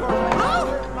a gift horse,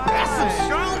 That's some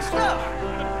strong stuff.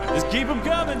 Just keep them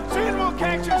coming. Sin will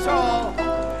catch us all.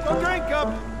 So drink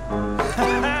up.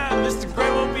 Mr. Gray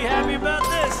won't be happy about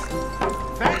this.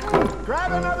 Fenton,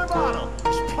 grab another bottle.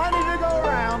 There's plenty to go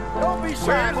around. Don't be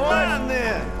shy, boys.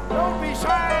 then. Don't be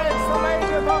shy. It's the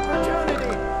lane of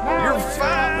opportunity. Now You're it's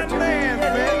fine the man,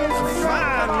 Fenton.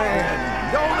 Fine man.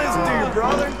 Don't listen to your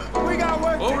brother. We got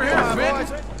work Over to here, do, Fenton.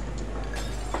 boys.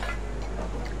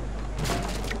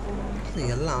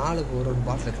 எல்லாம் ஆளுக்கு ஒரு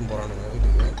பாட்டில் எடுத்து போறானுங்க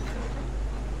வீட்டுக்கு.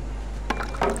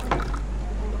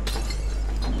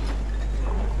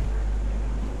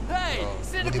 Hey,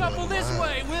 send a couple this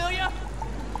way, will ya?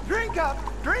 Drink up,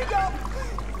 drink up.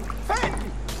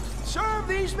 Fenton, serve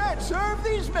these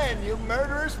men, you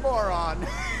murderous moron.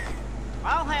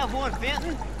 I'll have one,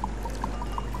 Fenton.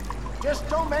 Just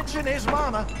don't mention his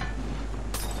mama.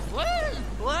 What?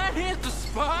 Well, that hit the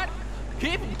spot.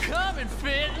 Keep them coming,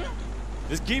 Fenton.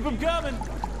 Just keep them coming.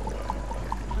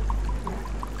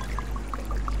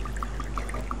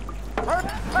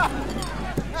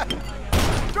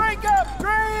 Drink up,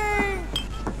 drink!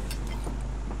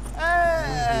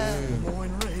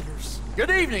 Moin Raiders.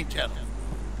 Good evening, gentlemen.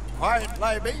 Quiet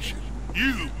libation.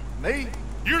 You? Me?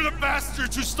 You're the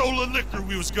bastards who stole the liquor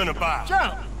we was gonna buy.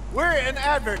 Gentlemen, we're in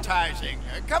advertising.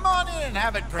 Come on in and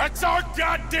have a drink. That's our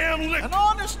goddamn liquor. An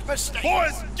honest mistake.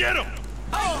 Boys, get him!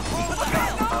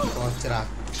 போச்சுடா.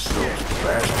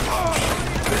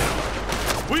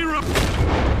 We're up.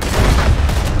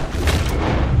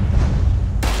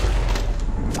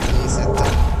 நீ செத்த.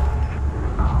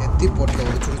 எத்தி போட்டு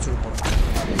ஒரு சுடு போடு.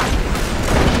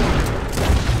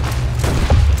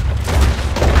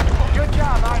 Good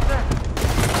job, Arthur.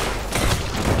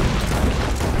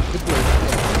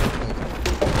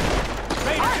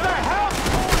 Arthur, help!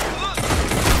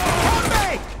 Help me!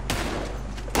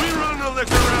 We run the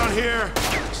liquor around here.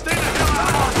 Stay the hell out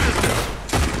of our business.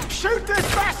 Shoot this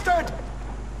bastard!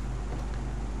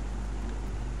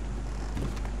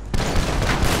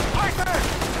 Arthur!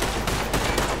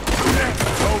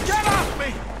 Get off me!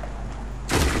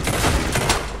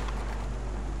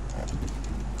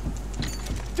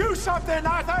 Do something,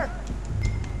 Arthur!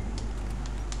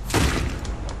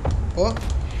 Oh.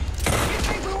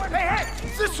 Hey, hey!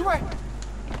 This way!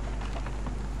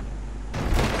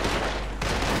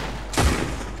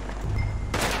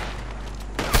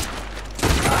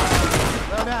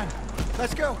 Well done.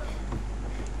 Let's go.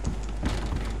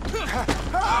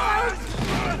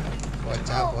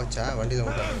 போச்சா வண்டியில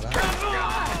விட்டாங்களா?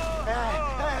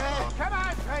 Come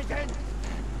on, Clayton.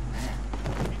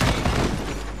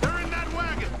 They're in that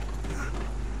wagon.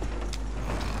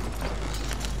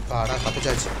 பாடா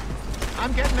தப்பிச்சாச்சு.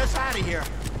 I'm getting us out of here.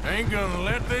 Ain't gonna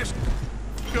let this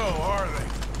go, are they?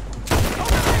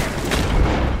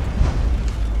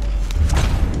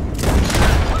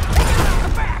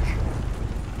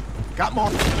 Got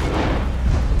more.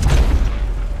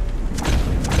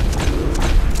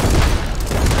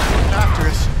 After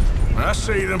us. I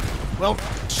see them. Well,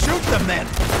 shoot them then.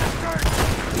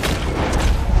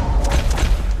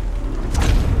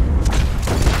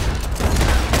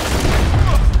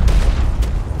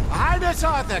 Behind us,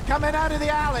 Arthur, coming out of the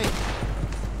alley.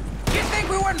 You think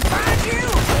we wouldn't find you?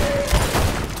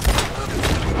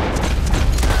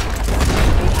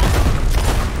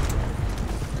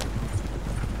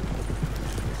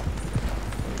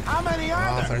 How many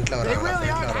are there? They really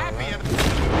aren't happy.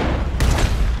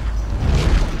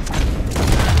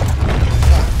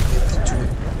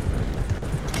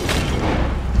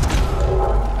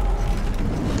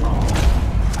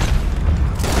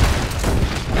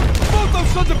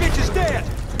 bitch is dead!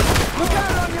 Look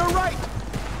out on your right!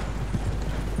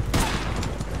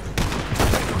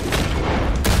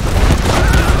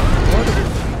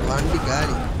 Vandi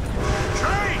gari.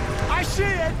 Train! I see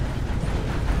it!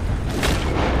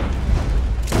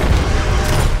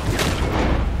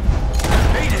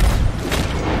 Made it!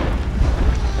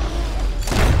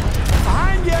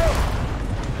 Behind you!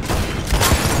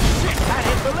 Shit, that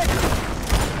hit the liquor!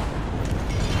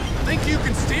 Think you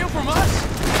can steal from us?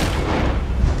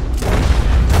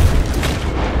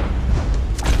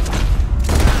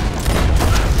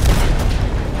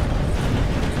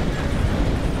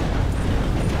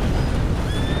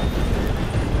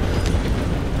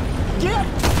 Get!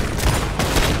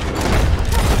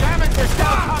 Damn it, they're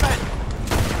still coming!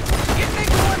 You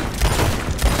think one?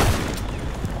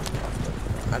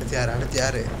 அடுத்து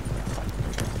யாரு?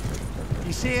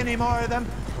 You see any more of them?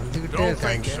 Don't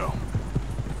think so.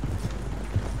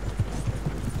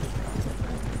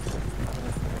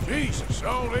 Jesus,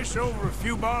 all this over a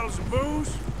few bottles of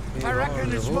booze? I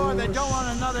reckon it's more they don't want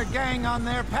another gang on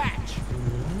their patch.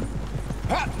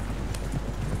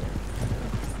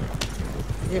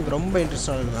 எனக்கு ரொம்ப interest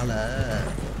ஆனதுனால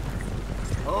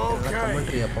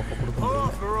commentary அப்பப்போ கொடுக்க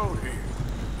முடியல.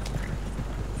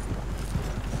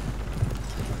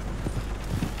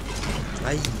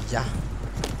 ஐயா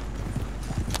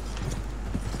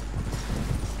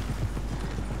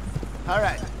All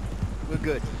right, we're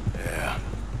good. Yeah.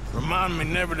 Remind me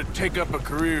never to take up a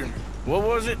career in, what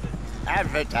was it?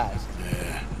 Advertising.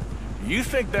 Yeah. You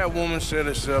think that woman set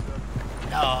us up?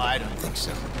 No, I don't think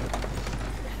so.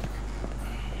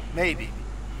 Maybe.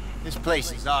 This place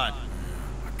is odd.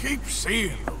 I keep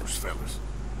seeing those fellas.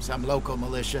 Some local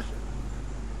militia.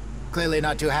 Clearly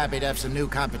not too happy to have some new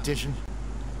competition.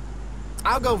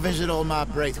 I'll go visit old Ma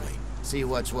Braithwaite, see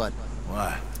what's what.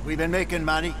 Why? We've been making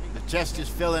money. The chest is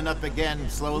filling up again,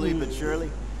 slowly but surely.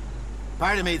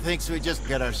 Part of me thinks we just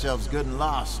get ourselves good and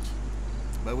lost.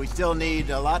 But we still need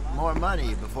a lot more money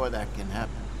before that can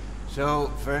happen. So,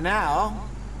 for now,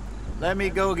 let me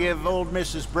go give old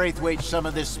Mrs. Braithwaite some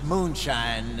of this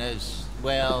moonshine as,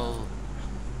 well,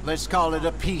 let's call it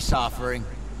a peace offering.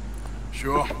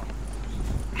 Sure.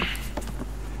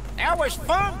 That was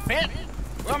fun, Fenton.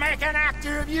 We'll make an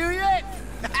actor of you yet.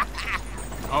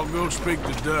 I'll go speak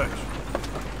to Dutch.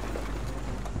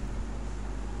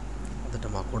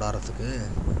 வந்துட்டோமா கூடாரத்துக்கு?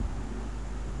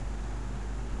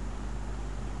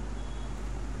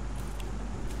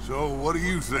 So, what do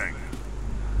you think?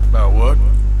 About what?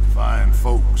 Fine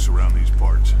folks around these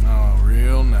parts. Oh,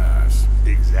 real nice.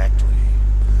 Exactly.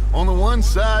 On the one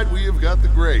side, we have got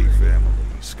the Gray family.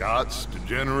 Scots,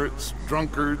 degenerates,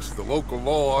 drunkards, the local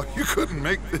law. You couldn't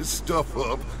make this stuff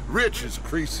up. Rich as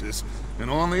Croesus. And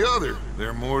on the other,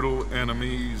 their mortal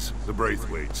enemies, the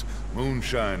Braithwaites.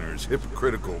 Moonshiners,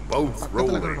 hypocritical, both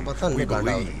rolling, we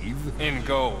believe. In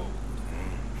gold.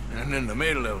 And in the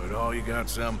middle of it all, you got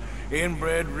some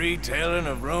inbred retelling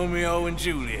of Romeo and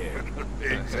Juliet.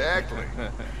 Exactly.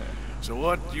 So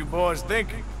what you boys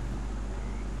thinking?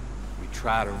 We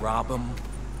try to rob them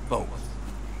both.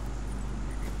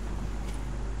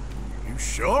 You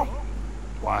sure?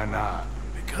 Why not?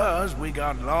 Because we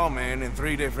got lawmen in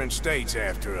 3 different states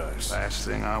after us. Last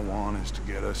thing I want is to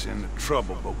get us into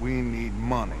trouble, but we need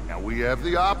money. Now, we have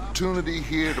the opportunity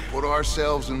here to put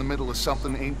ourselves in the middle of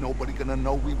something ain't nobody gonna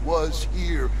know we was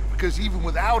here. Because even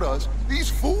without us, these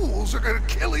fools are gonna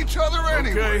kill each other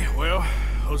anyway. Okay, well,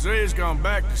 Hosea's gone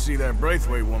back to see that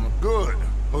Braithwaite woman. Good.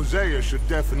 Hosea should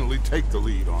definitely take the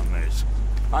lead on this.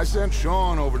 I sent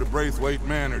Sean over to Braithwaite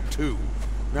Manor, too.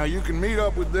 Now, you can meet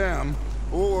up with them,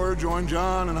 or join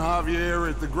John and Javier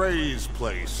at the Gray's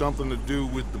place. Something to do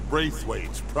with the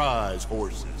Braithwaite's prize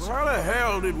horses. Well, how the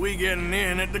hell did we get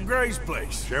in at the Gray's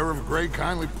place? Sheriff Gray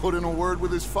kindly put in a word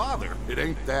with his father. It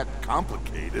ain't that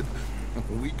complicated.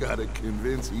 We gotta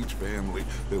convince each family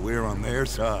that we're on their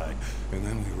side, and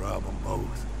then we rob them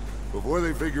both. Before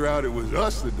they figure out it was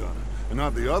us that done it, and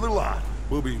not the other lot,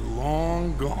 we'll be long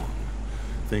gone.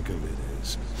 Think of it as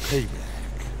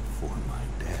payback for my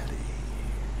daddy.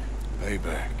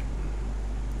 Payback.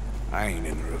 I ain't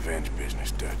in the revenge business,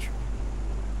 Dutch.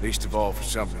 Least of all for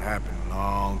something happened a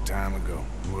long time ago.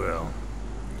 Well,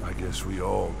 I guess we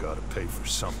all gotta pay for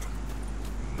something.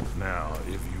 Now,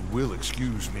 if you will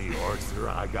excuse me, Arthur,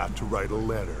 I got to write a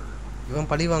letter. இவன்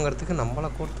பழி வாங்குறதுக்கு நம்மளை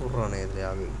கோர்த்து விடுறானே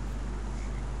எதிரையாவது.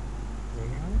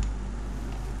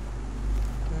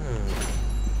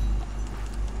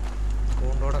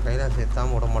 கூண்டோட கையில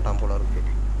சேர்த்தாம விட மாட்டான் போல இருக்கு.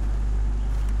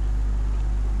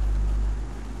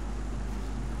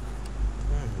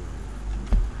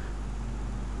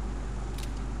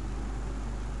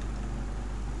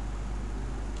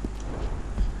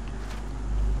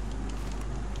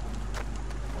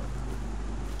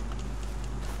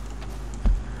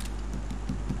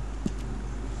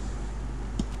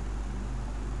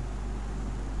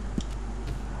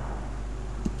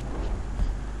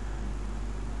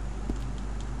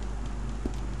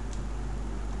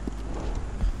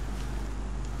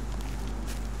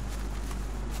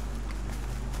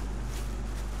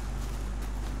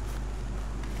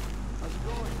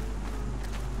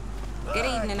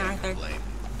 evening, Arthur.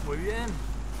 Muy bien.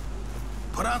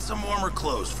 Put on some warmer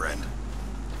clothes, friend.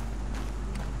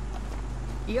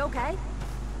 You okay?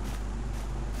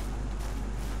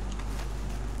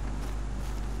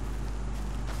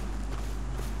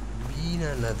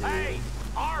 Hey,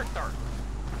 Arthur!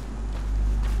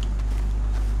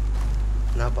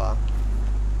 என்னப்பா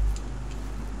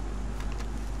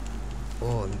ஓ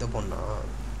இந்த பொண்ணா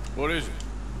What is it?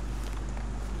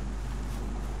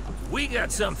 We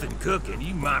got something cooking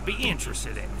you might be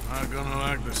interested in. Not gonna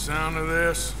like the sound of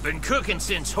this. Been cooking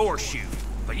since Horseshoe,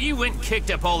 but you went and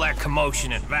kicked up all that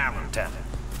commotion at Valentine.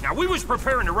 Now, we was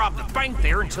preparing to rob the bank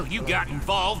there until you got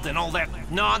involved in all that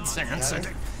nonsense, and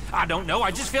I don't know,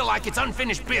 I just feel like it's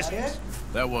unfinished business.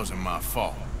 That wasn't my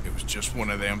fault. It was just one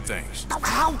of them things.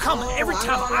 How come every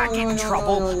time I get in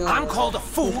trouble, I'm called a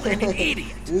fool and an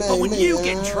idiot? But when you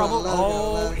get in trouble,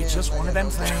 oh, it's just one of them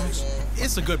things.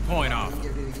 It's a good point, Arthur.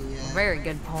 Very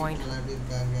good point.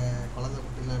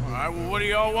 All right, well, what do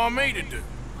y'all want me to do?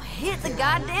 Hit the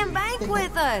goddamn bank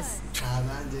with us.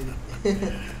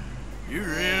 You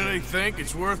really think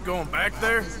it's worth going back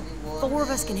there? 4 of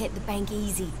us can hit the bank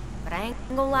easy, but I ain't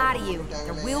gonna lie to you.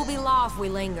 There will be law if we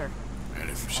linger.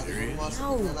 Anything serious? No,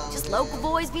 just local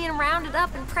boys being rounded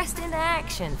up and pressed into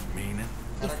action. Meaning?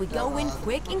 If we go in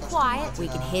quick and quiet, we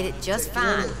can hit it just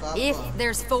fine. If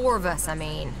there's 4 of us, I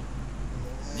mean.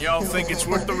 Y'all think it's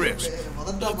worth the risk?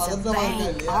 It's a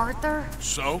bank, Arthur.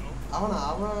 So?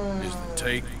 Is the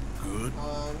take good?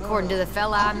 According to the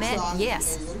fella I met, yes.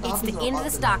 It's the end of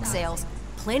the stock sales.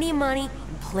 Plenty of money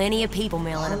and plenty of people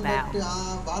milling about.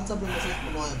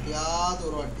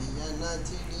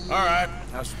 All right,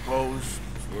 I suppose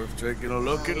it's worth taking a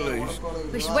look at least.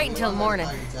 We should wait until the morning.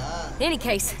 In any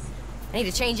case, I need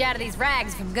to change out of these rags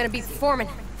if I'm gonna be performing.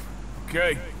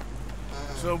 Okay.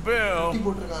 So, Bill,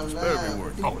 it's better be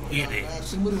worth it. Oh, it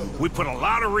is. We put a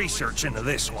lot of research into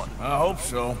this one. I hope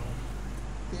so. All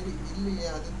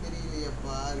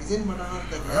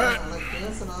right.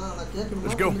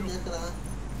 Let's go.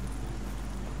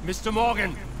 Mr.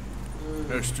 Morgan.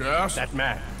 Yes, Strauss? That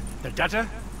man. The debtor,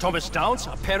 Thomas Downs,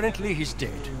 apparently he's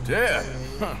dead. Dead?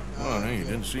 Huh. Well, he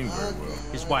didn't seem very well.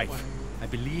 His wife. I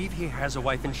believe he has a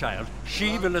wife and child. She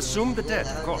will assume the debt,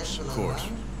 of course. Of course.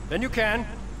 Then you can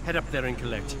head up there and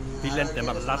collect. We lent them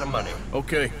a lot of money.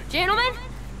 Okay. Gentlemen,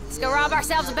 let's go rob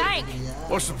ourselves a bank.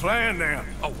 What's the plan then?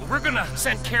 Oh, we're gonna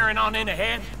send Karen on in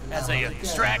ahead as a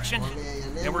distraction,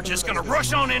 and we're just gonna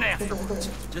rush on in afterwards.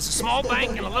 Just a small bank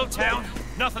in a low town,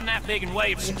 nothing that big in way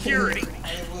of security.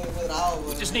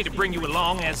 We just need to bring you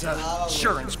along as a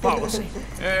insurance policy.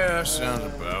 Yeah, that sounds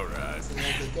about right.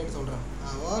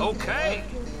 Okay,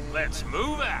 let's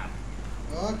move out.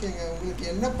 ஓகேங்க உங்களுக்கு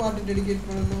என்ன பாட்டு dedicate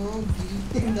பண்ணணும்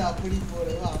இந்த அப்படி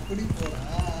போறா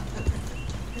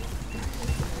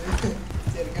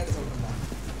சரி கேட்டு சொல்றேன்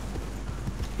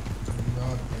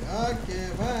okay okay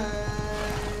bye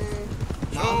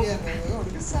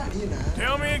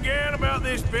Tell me again about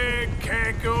this big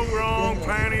can't go wrong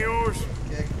plan of yours.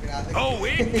 Oh,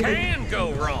 it can go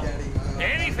wrong.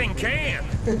 Anything can,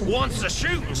 once the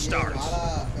shooting starts.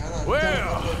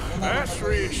 Well, that's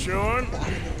reassuring.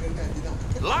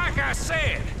 Like I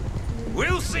said,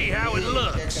 we'll see how it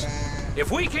looks. If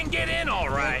we can get in all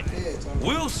right,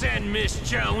 we'll send Miss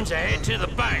Jones ahead to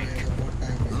the bank.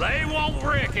 They won't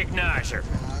recognize her.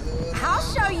 I'll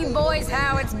show you boys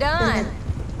how it's done.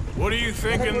 What are you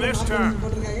thinking this time?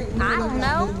 I don't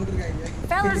know.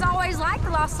 Fellers always like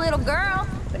the lost little girl,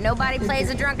 but nobody plays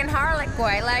a drunken harlot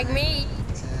quite like me.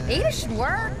 Either should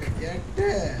work.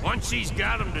 Once she's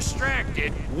got them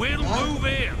distracted, we'll move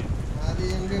in.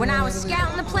 When I was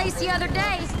scouting the place the other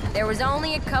day, there was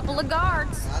only a couple of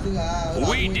guards.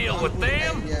 We deal with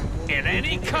them and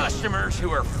any customers who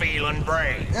are feeling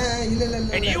brave.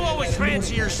 And you always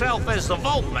fancy yourself as the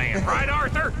Vault Man, right,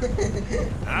 Arthur?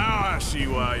 Now I see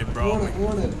why you brought me.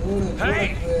 Hey,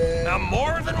 I'm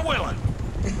more than willing.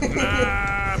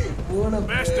 Nah,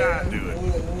 best I do it.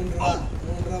 Oh,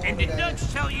 and did Dutch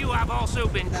tell you I've also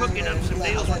been cooking up some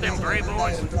deals with them Grey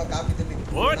Boys?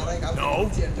 What? No.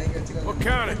 What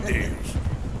kind of deals?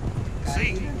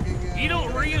 See, you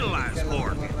don't realize,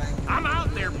 Morgan. I'm out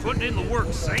there putting in the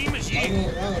work same as you.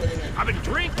 I've been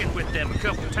drinking with them a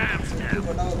couple times now.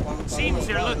 Seems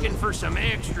they're looking for some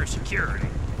extra security.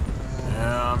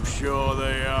 Yeah, I'm sure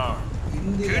they are.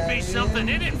 Could be something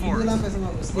in it for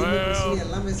us. Well,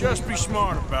 just be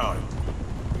smart about it.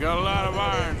 We got a lot of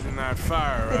irons in that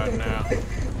fire right now.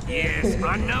 Yes,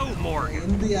 I know, Morgan.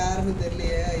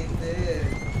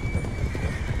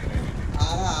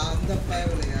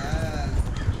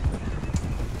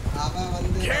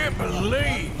 Can't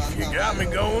believe you got me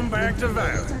going back to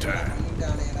Valentine.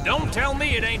 Don't tell me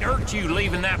it ain't hurt you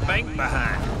leaving that bank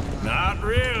behind. Not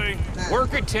really.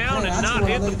 Work a town and not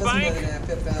hit the bank?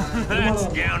 That's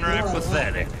downright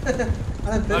pathetic.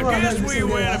 I guess we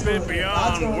went a bit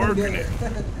beyond working it.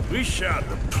 We shot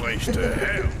the place to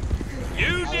hell.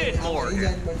 You did,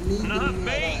 Morgan. Not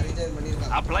me.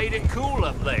 I played it cool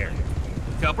up there.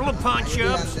 Couple of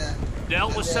punch-ups,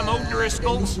 dealt with some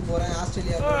O'Driscolls.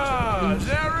 Oh, is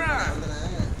that right?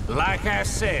 Like I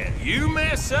said, you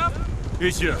mess up,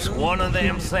 it's just one of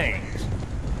them things.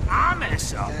 I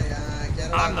mess up,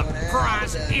 I'm the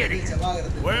prize idiot.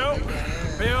 Well,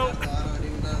 Bill,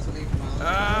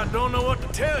 I don't know what to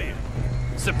tell you.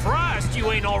 Surprised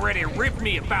you ain't already ripped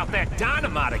me about that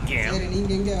dynamite again.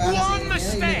 One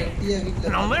mistake,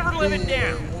 and I'll never live it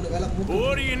down.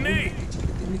 What do you need?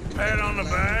 Pat on the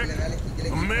back?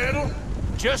 A medal?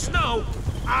 Just know,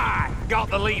 I got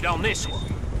the lead on this one.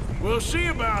 We'll see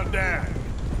about that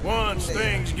once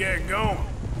things get going.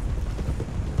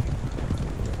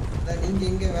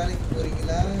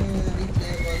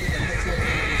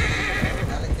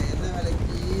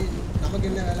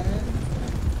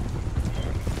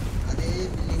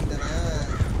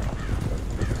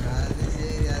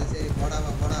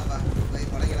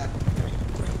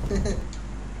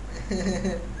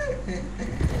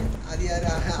 அது யாரு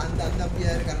அந்த அந்த அப்படி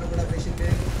யாரு கண்ணப்பட பேசிட்டு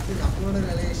நம்மளோட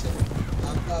relation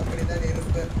அப்பா அப்படிதான்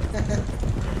இருப்பேன்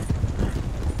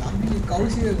தம்பி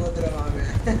கௌசியை கோத்துருவாங்க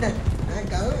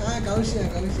கௌசியா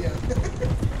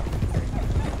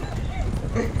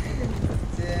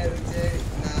சரி சரி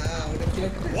நான் அவனை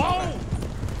கேட்டுட்டேன்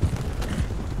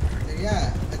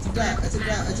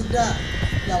சரியா வச்சுட்டா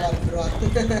நான் வந்துடுவான்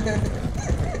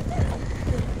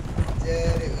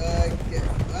சரி okay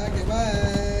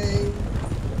bye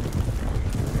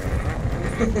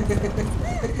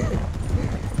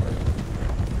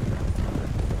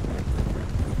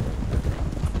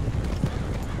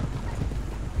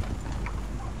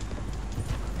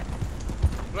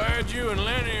Glad you and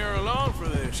Lenny are along for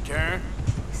this, Karen.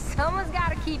 Someone's got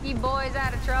to keep you boys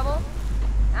out of trouble.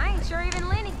 I ain't sure even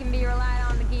Lenny can be relied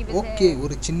on to keep his head. Okay,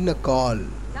 ஒரு சின்ன கால்.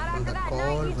 அந்த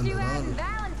கால் வந்ததால்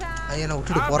ஐயனா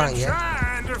விட்டுட்டு போறாங்க.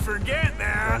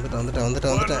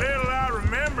 வந்துட்டேன்.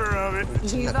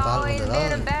 You've always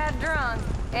been a bad drunk,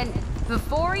 and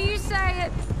before you say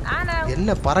it, I know. என்ன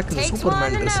பறக்குது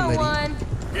Superman Dress மாதிரி.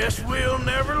 Guess we'll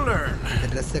never learn. இந்த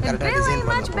Dress கரெக்ட்டா டிசைன்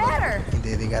பண்ணலாம்.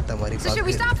 இதுக்கு ஏத்த மாதிரி So should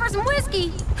we stop for some whiskey?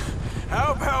 How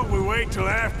about we wait till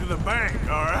after the bank,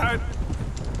 all right?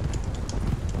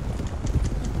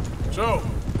 So,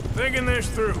 thinking this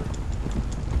through.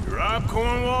 You rob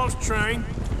Cornwall's train.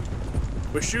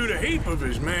 We shoot a heap of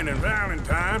his men in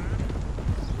Valentine.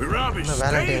 We rob his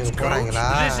stagecoach.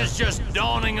 This is just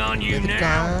dawning on you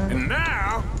now. And now,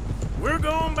 we're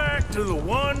going back to the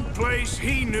one place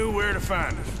he knew where to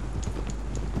find us.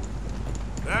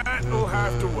 That'll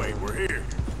have to wait. We're here.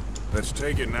 Let's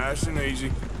take it nice and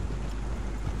easy.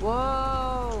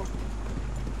 Whoa.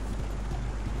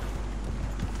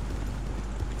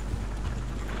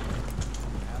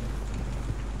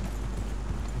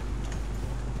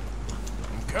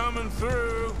 I'm coming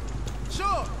through.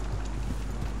 Sure.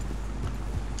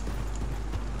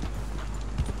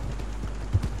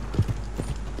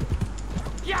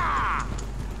 Yeah!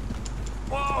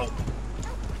 Whoa!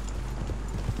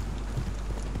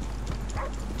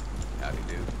 Howdy,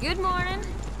 dude. Good morning.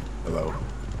 Hello.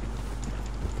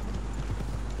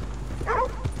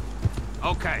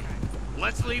 Okay,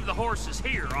 let's leave the horses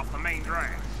here off the main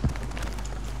drag.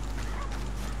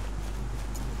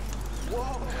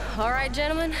 All right,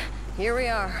 gentlemen, here we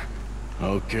are.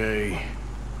 Okay,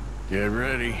 get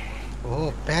ready. Oh,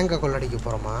 பேங்க கொள்ளடிக்க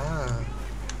போறோமா?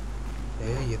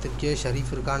 ஏய், எதுக்கே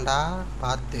ஷரீஃப் இருக்கான்டா,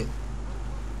 பாத்து.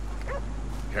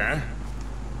 Okay,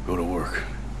 go to work.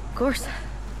 Of course.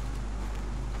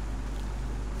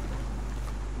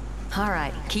 All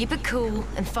right, keep it cool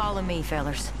and follow me,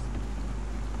 fellers.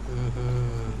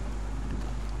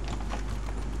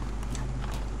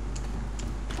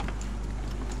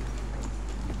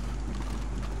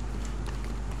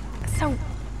 So,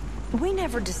 we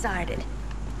never decided.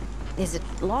 Is it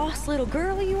lost little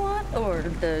girl you want, or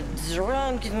the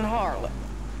drunken harlot?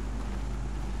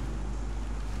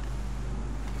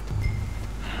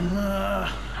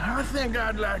 I think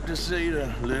I'd like to see the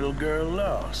little girl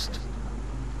lost.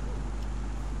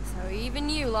 So even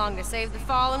you long to save the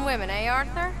fallen women, eh,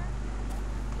 Arthur?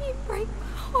 You break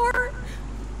my heart.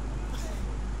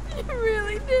 You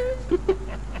really do.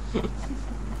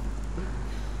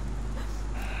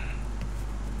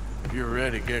 If you're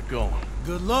ready, get going.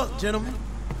 Good luck, gentlemen.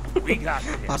 We got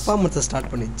this. Performance start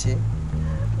பண்ணிச்சு.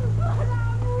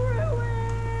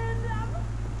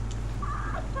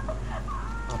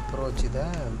 approach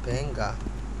the benga.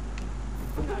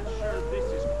 I'm not sure this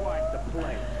is quite the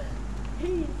place.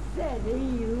 He said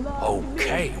he loved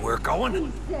Okay, we're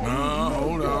going. No,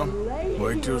 hold on.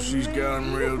 Wait till she's got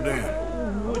him reeled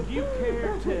in. Would you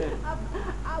care to...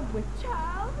 I'm a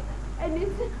child, and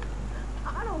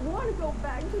I don't want to go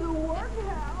back to the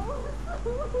workhouse.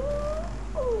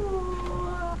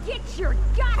 Get your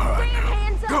goddamn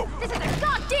hands up! This is a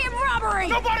goddamn robbery!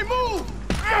 Nobody move!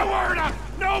 No word up!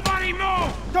 Nobody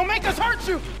move! Don't make us hurt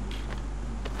you!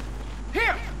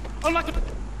 Here! Unlock the...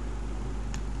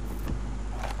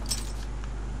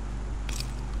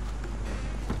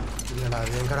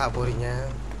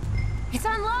 It's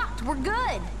unlocked. We're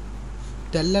good.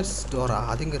 Teller's door.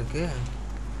 I think irukku.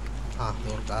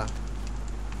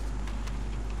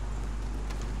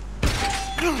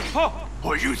 Door.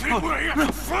 Oh, you think we're here?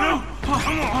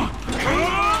 Come on!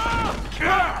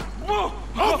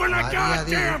 Open the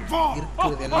goddamn vault!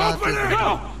 Open it!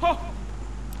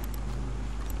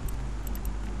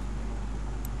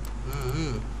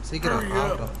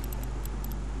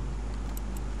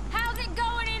 How's it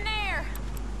going in there?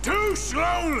 Too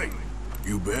slowly!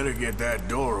 You better get that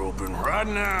door open right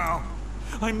now.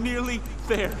 I'm nearly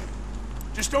there.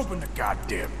 Just open the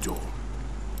goddamn door.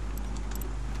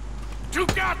 Too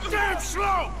goddamn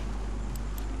slow!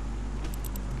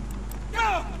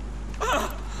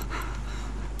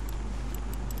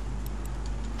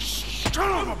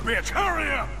 Son of a bitch,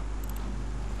 hurry up!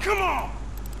 Come on!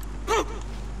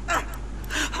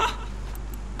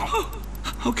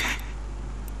 Okay.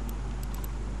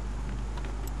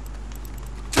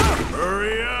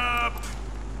 Hurry up!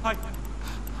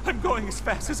 I'm going as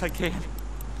fast as I can.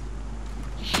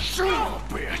 Son of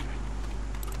a bitch!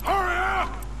 Hurry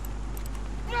up!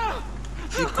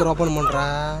 சீக்கிரம் open பண்றா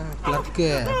clerk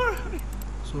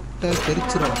சுட்ட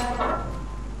தெரிச்சிரும்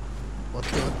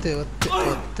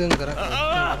ஒத்துங்கற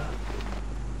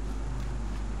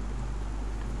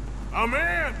I'm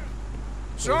in!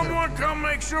 Someone come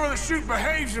make sure the chute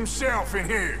behaves himself in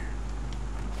here.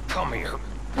 Come here.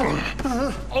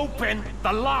 Open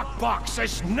the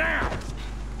lockboxes now!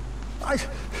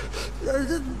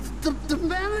 The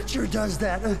manager does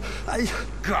that.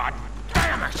 God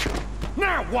damn it!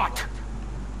 Now what?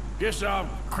 Guess I'll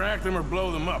crack them or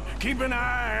blow them up. Keep an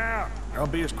eye out. I'll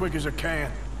be as quick as I can.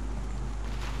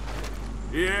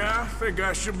 Yeah, I think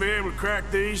I should be able to crack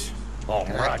these. All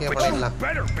right, but you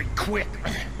better be quick.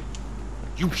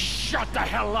 You shut the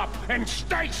hell up and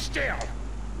stay still.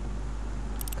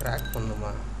 Crack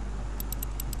பண்ணுமா?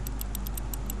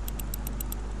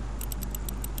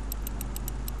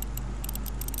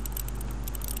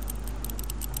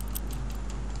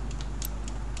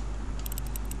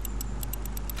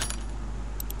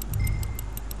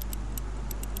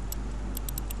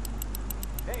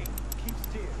 Hey, keep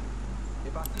still.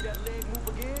 If I see that leg move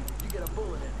again, you get a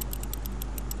bullet in it.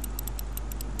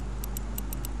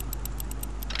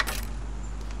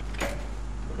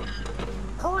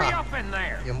 Hurry up in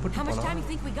there! How much time do you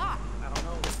think we got? I don't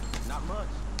know. Not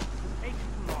much. It's taking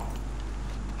too long.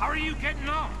 How are you getting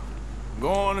on?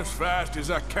 Going as fast as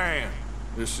I can.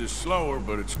 This is slower,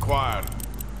 but it's quieter.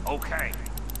 Okay.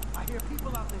 I hear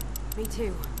people out there. Me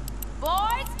too.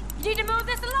 Boys, you need to move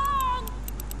this along!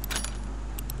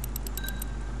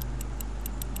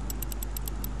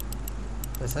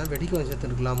 பேசாம வெடிக்க வச்சிட்டு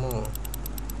இருக்கலாமோ?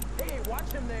 Hey,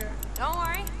 watch him there. Don't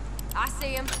worry. I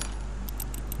see him.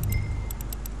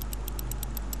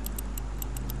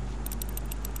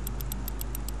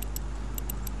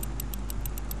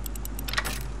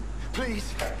 Please,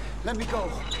 let me go.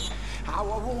 I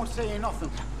won't say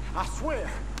nothing. I swear.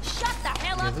 Shut the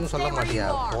hell up. எதுவும் சொல்ல மாட்டியா?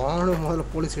 போன முதல்ல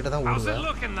police கிட்ட தான் How's ஓடுவே. it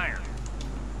looking there?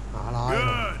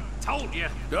 Good. Told you.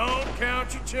 Don't count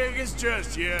your chickens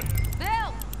just yet. Bill,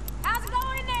 how's it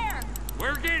going in there?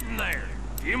 We're getting there.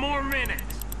 Few more minutes.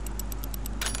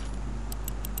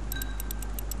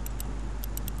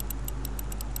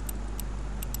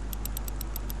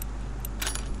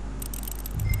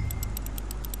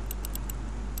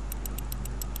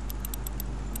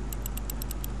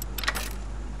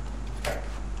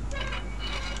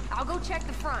 I'll go check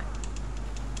the front.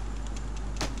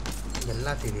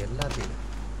 எல்லாத்தையும்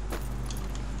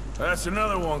That's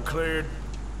another one cleared.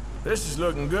 This is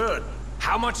looking good.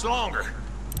 How much longer?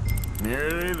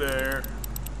 Nearly there.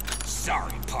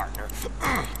 Sorry, partner.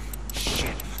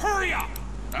 Shit. Hurry up!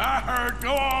 I heard.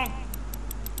 Go on.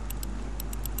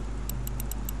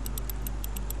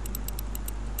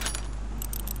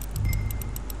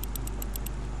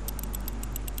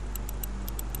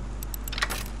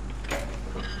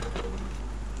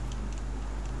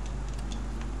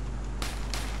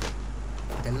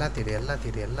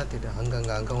 எல்லாத்தையும்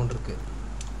அங்கங்க ஒன்று இருக்கு.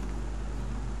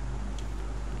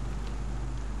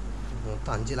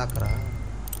 மொத்தம் 5 லாக்கரா?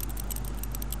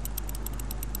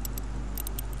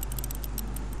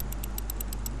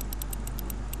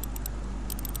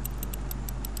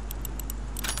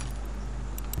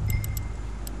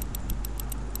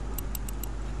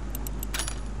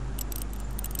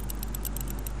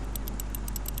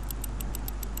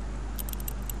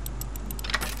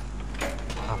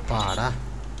 அப்பாடா.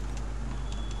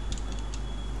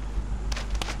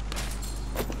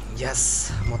 S,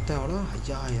 மொத்தம் எவ்வளோ?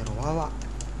 5000 ரூபாவா?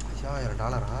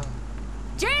 $5000.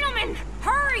 Gentlemen,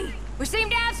 hurry! We seem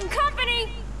to have some company.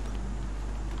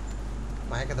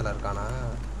 மயக்கத்துல இருக்கானா?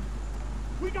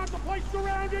 We got the place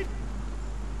surrounded.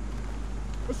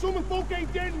 Assuming folk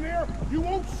ain't dead in there, you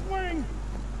won't swing.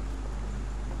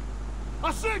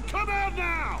 I said come out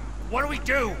now! What do we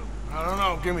do? I don't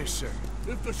know. Give me a second.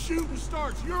 If the shooting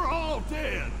starts, you're all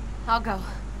dead. I'll go.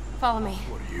 Follow me.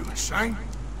 What are you, insane?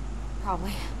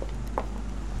 Probably.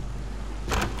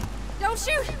 Don't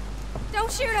shoot!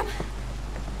 Don't shoot him!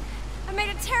 I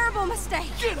made a terrible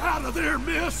mistake. Get out of there,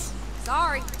 miss!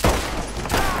 Sorry.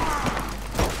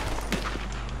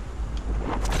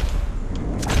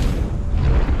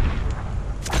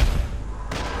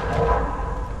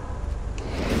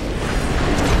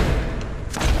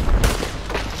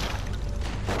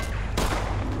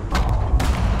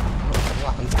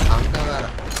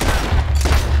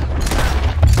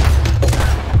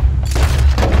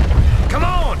 Come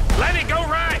on! Let it go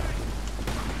right!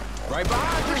 Right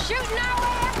behind you! We're shooting our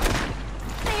way out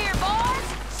of here, boys!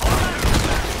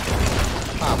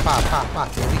 Pa.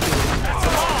 That's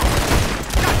them all!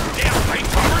 Goddamn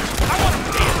flamethrowers! I want them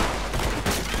dead!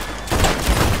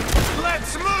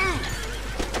 Let's move!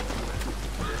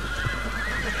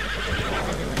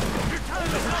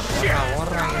 Shit!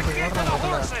 Get the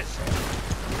horses!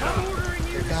 I'm ordering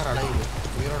you!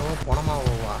 உயிரோடவோ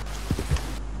பணமாவோவா?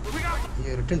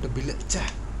 ஐயோ, return to bill. ச்சே,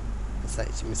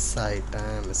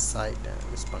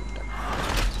 miss பண்ணிட்டேன்.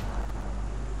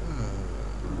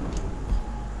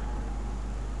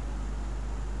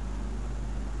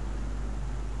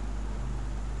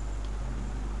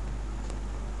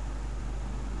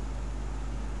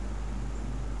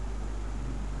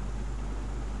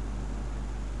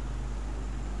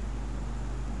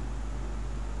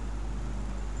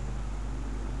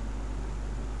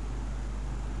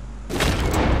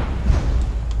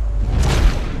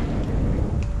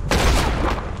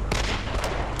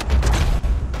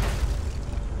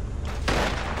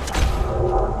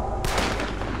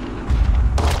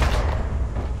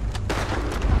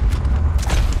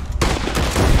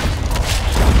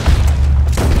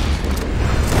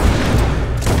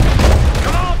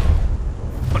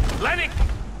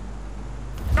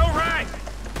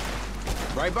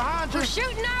 Right behind you! We're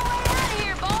shooting our way out of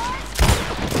here, boys!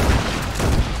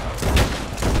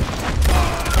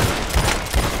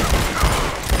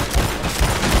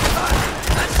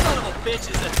 That son of a bitch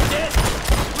is dead.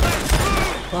 Let's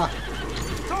move! Fuck.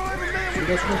 Tell every man we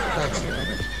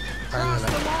Cross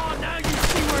them all, now you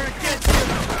see where it gets you.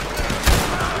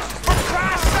 For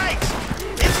Christ's sakes!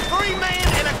 It's 3 men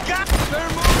and a gun!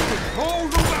 They're moving! Hold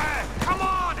the line! Come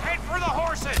on, head for the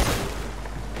horses!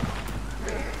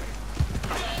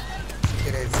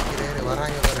 Sikire,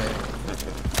 வராங்க பாரு.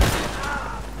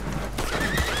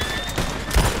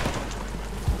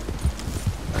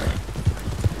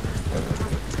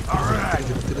 All right.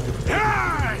 Yeah!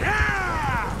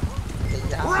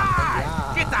 Right!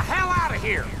 Get the hell out of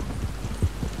here!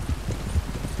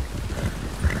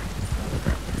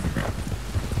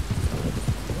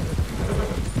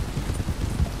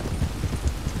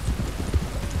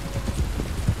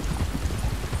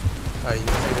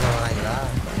 இந்த side தான் வராங்களா?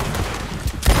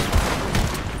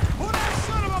 Put that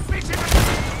son of a bitch in the...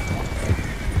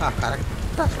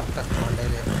 கரெக்டா சுட்ட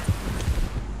மண்டையிலே.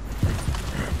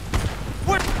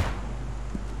 What?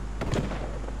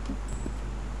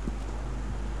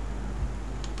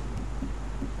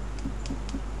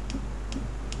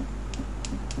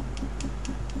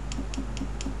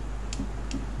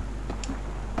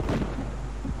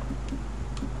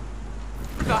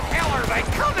 The hell are they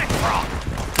coming from?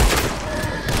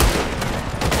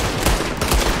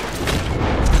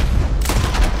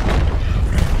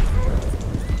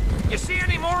 You see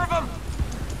any more of them?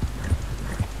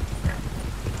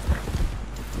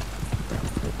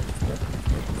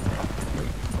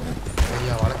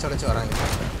 ஐயா வளைச்சு வராங்க.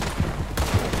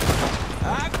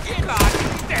 God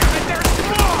damn it, there's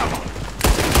more of them!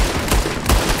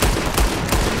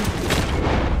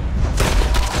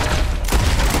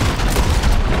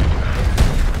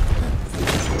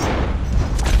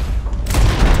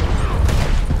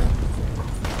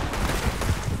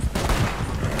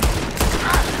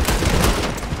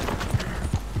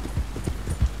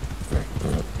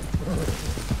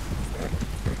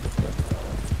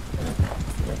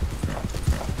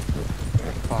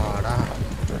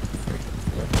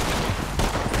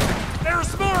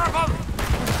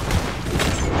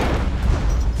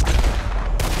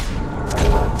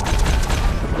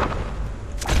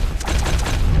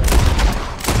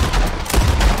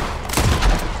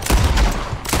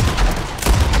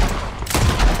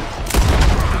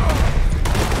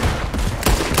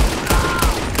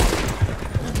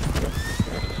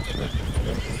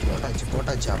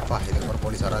 போட்டாச்சு அப்பா இதுக்கு ஒரு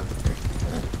போலீஸ் வராது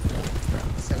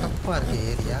செகப்பா இருக்கு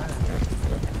ஏரியா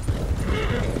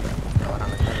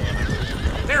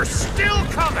They're still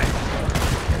coming.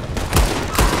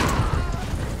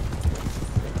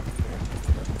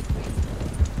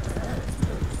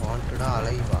 வாண்டடா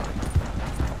அலைவா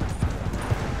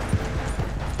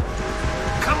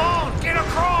Come on, get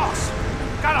across.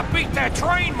 Gotta beat that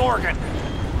train, Morgan.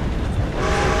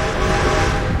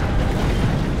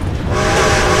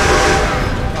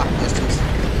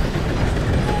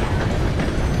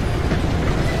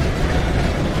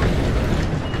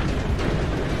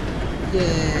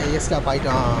 Escape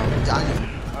Johnny.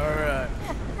 Alright.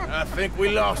 I think we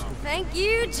lost him. Thank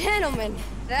you, gentlemen.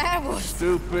 That was...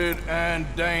 Stupid and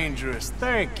dangerous.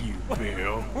 Thank you,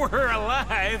 Bill. We're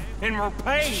alive and we're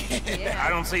paid. I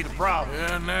don't see the problem.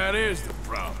 And that is the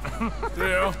problem.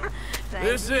 Bill,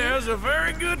 this is a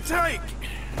very good take.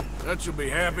 That you'll be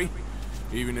happy,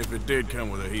 even if it did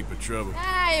come with a heap of trouble.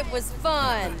 Ah, it was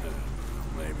fun.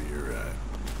 Maybe you're right.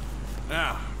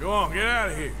 Now, go on, get out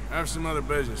of here. I have some other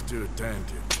business to attend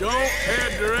to. Don't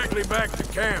head directly back to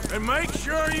camp, and make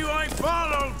sure you ain't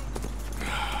followed.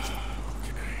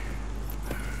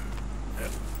 Okay.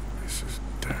 This is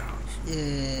Downs.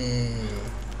 Yeah.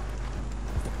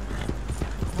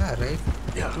 Ah, right.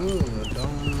 Yeah.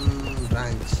 Down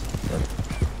branch.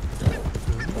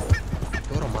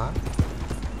 Torama.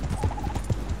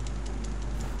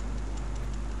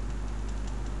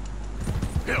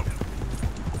 Go.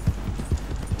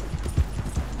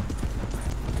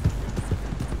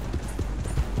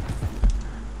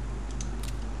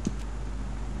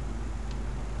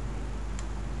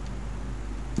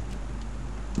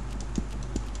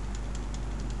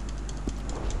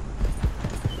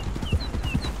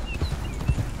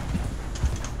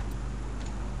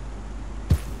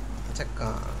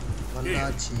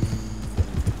 வந்தாச்சு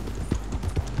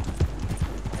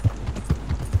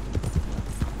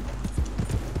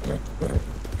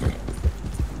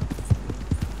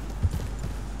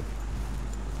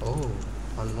ஓ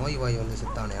அந்த நோய் வாய் வந்து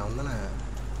செத்தானே அவன் தானே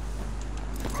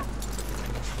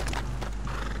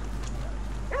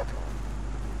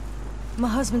My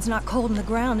husband's not cold in the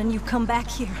ground and you've come back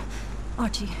here.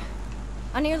 Archie,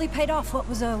 I nearly paid off what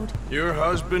was owed. Your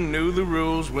husband knew the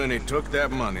rules when he took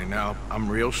that money. Now, I'm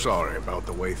real sorry about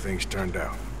the way things turned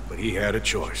out. But he had a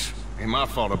choice. Ain't my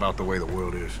fault about the way the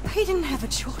world is. He didn't have a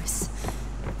choice.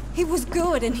 He was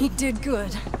good and he did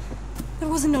good. There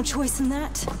wasn't no choice in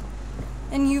that.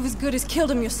 And you've as good as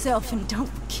killed him yourself, and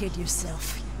don't kid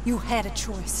yourself. You had a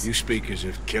choice. You speak as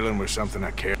if killing was something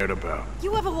I cared about.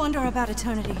 You ever wonder about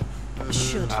eternity? You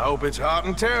should. I hope it's hot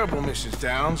and terrible, Mrs.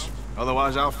 Downs.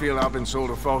 Otherwise, I'll feel I've been sold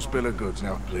a false bill of goods.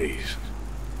 Now, please,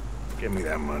 give me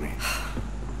that money.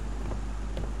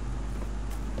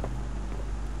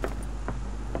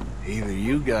 Either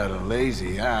you got a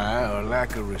lazy eye or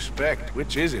lack of respect.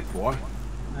 Which is it, boy?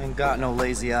 I ain't got no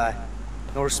lazy eye.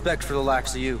 No respect for the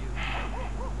likes of you.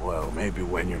 Well, maybe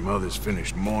when your mother's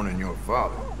finished mourning your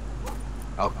father,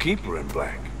 I'll keep her in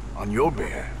black, on your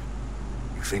behalf.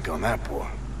 You think on that, boy?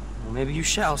 Well, maybe you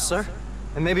shall, sir.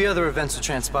 And maybe other events will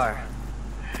transpire.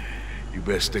 You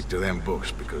best stick to them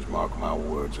books, because mark my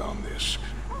words on this.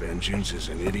 Vengeance is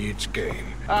an idiot's game.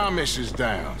 Ah, Mrs.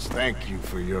 Downs, thank you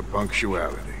for your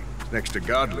punctuality. It's next to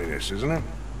godliness, isn't it?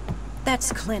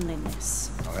 That's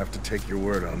cleanliness. I'll have to take your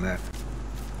word on that.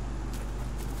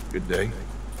 Good day.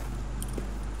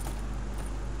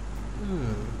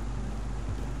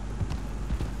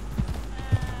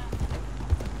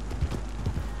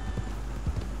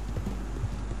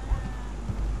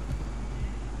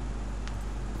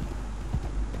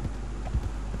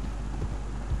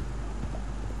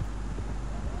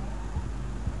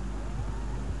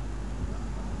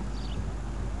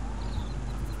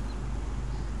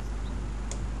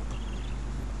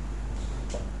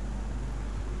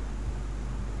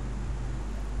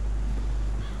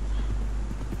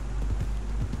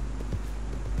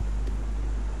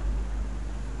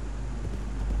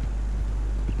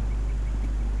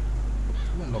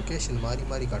 Location மாறி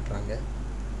மாறி காட்டுறாங்க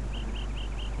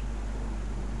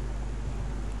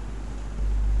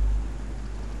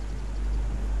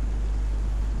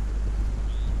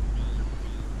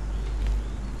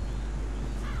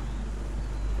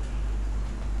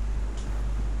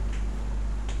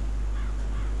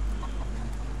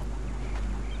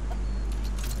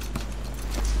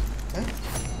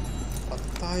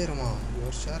 $10,000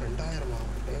 ஒரு share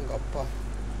 $2,000 எங்க அப்பா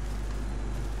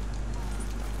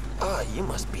Ah, you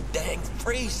must be dang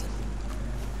freezing.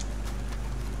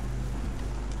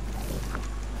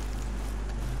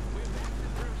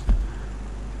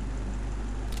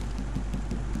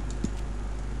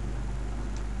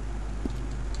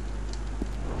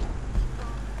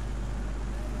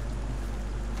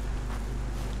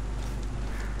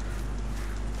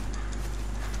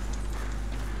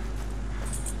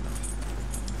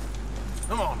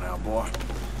 boy.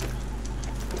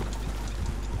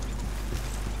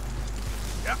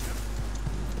 Yep.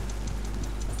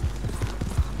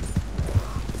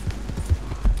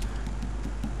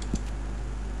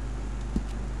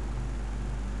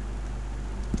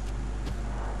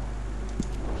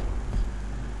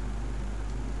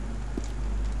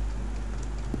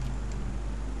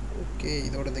 Okay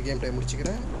இதோட இந்த game time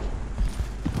முடிச்சுக்கிறேன்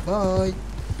பாய்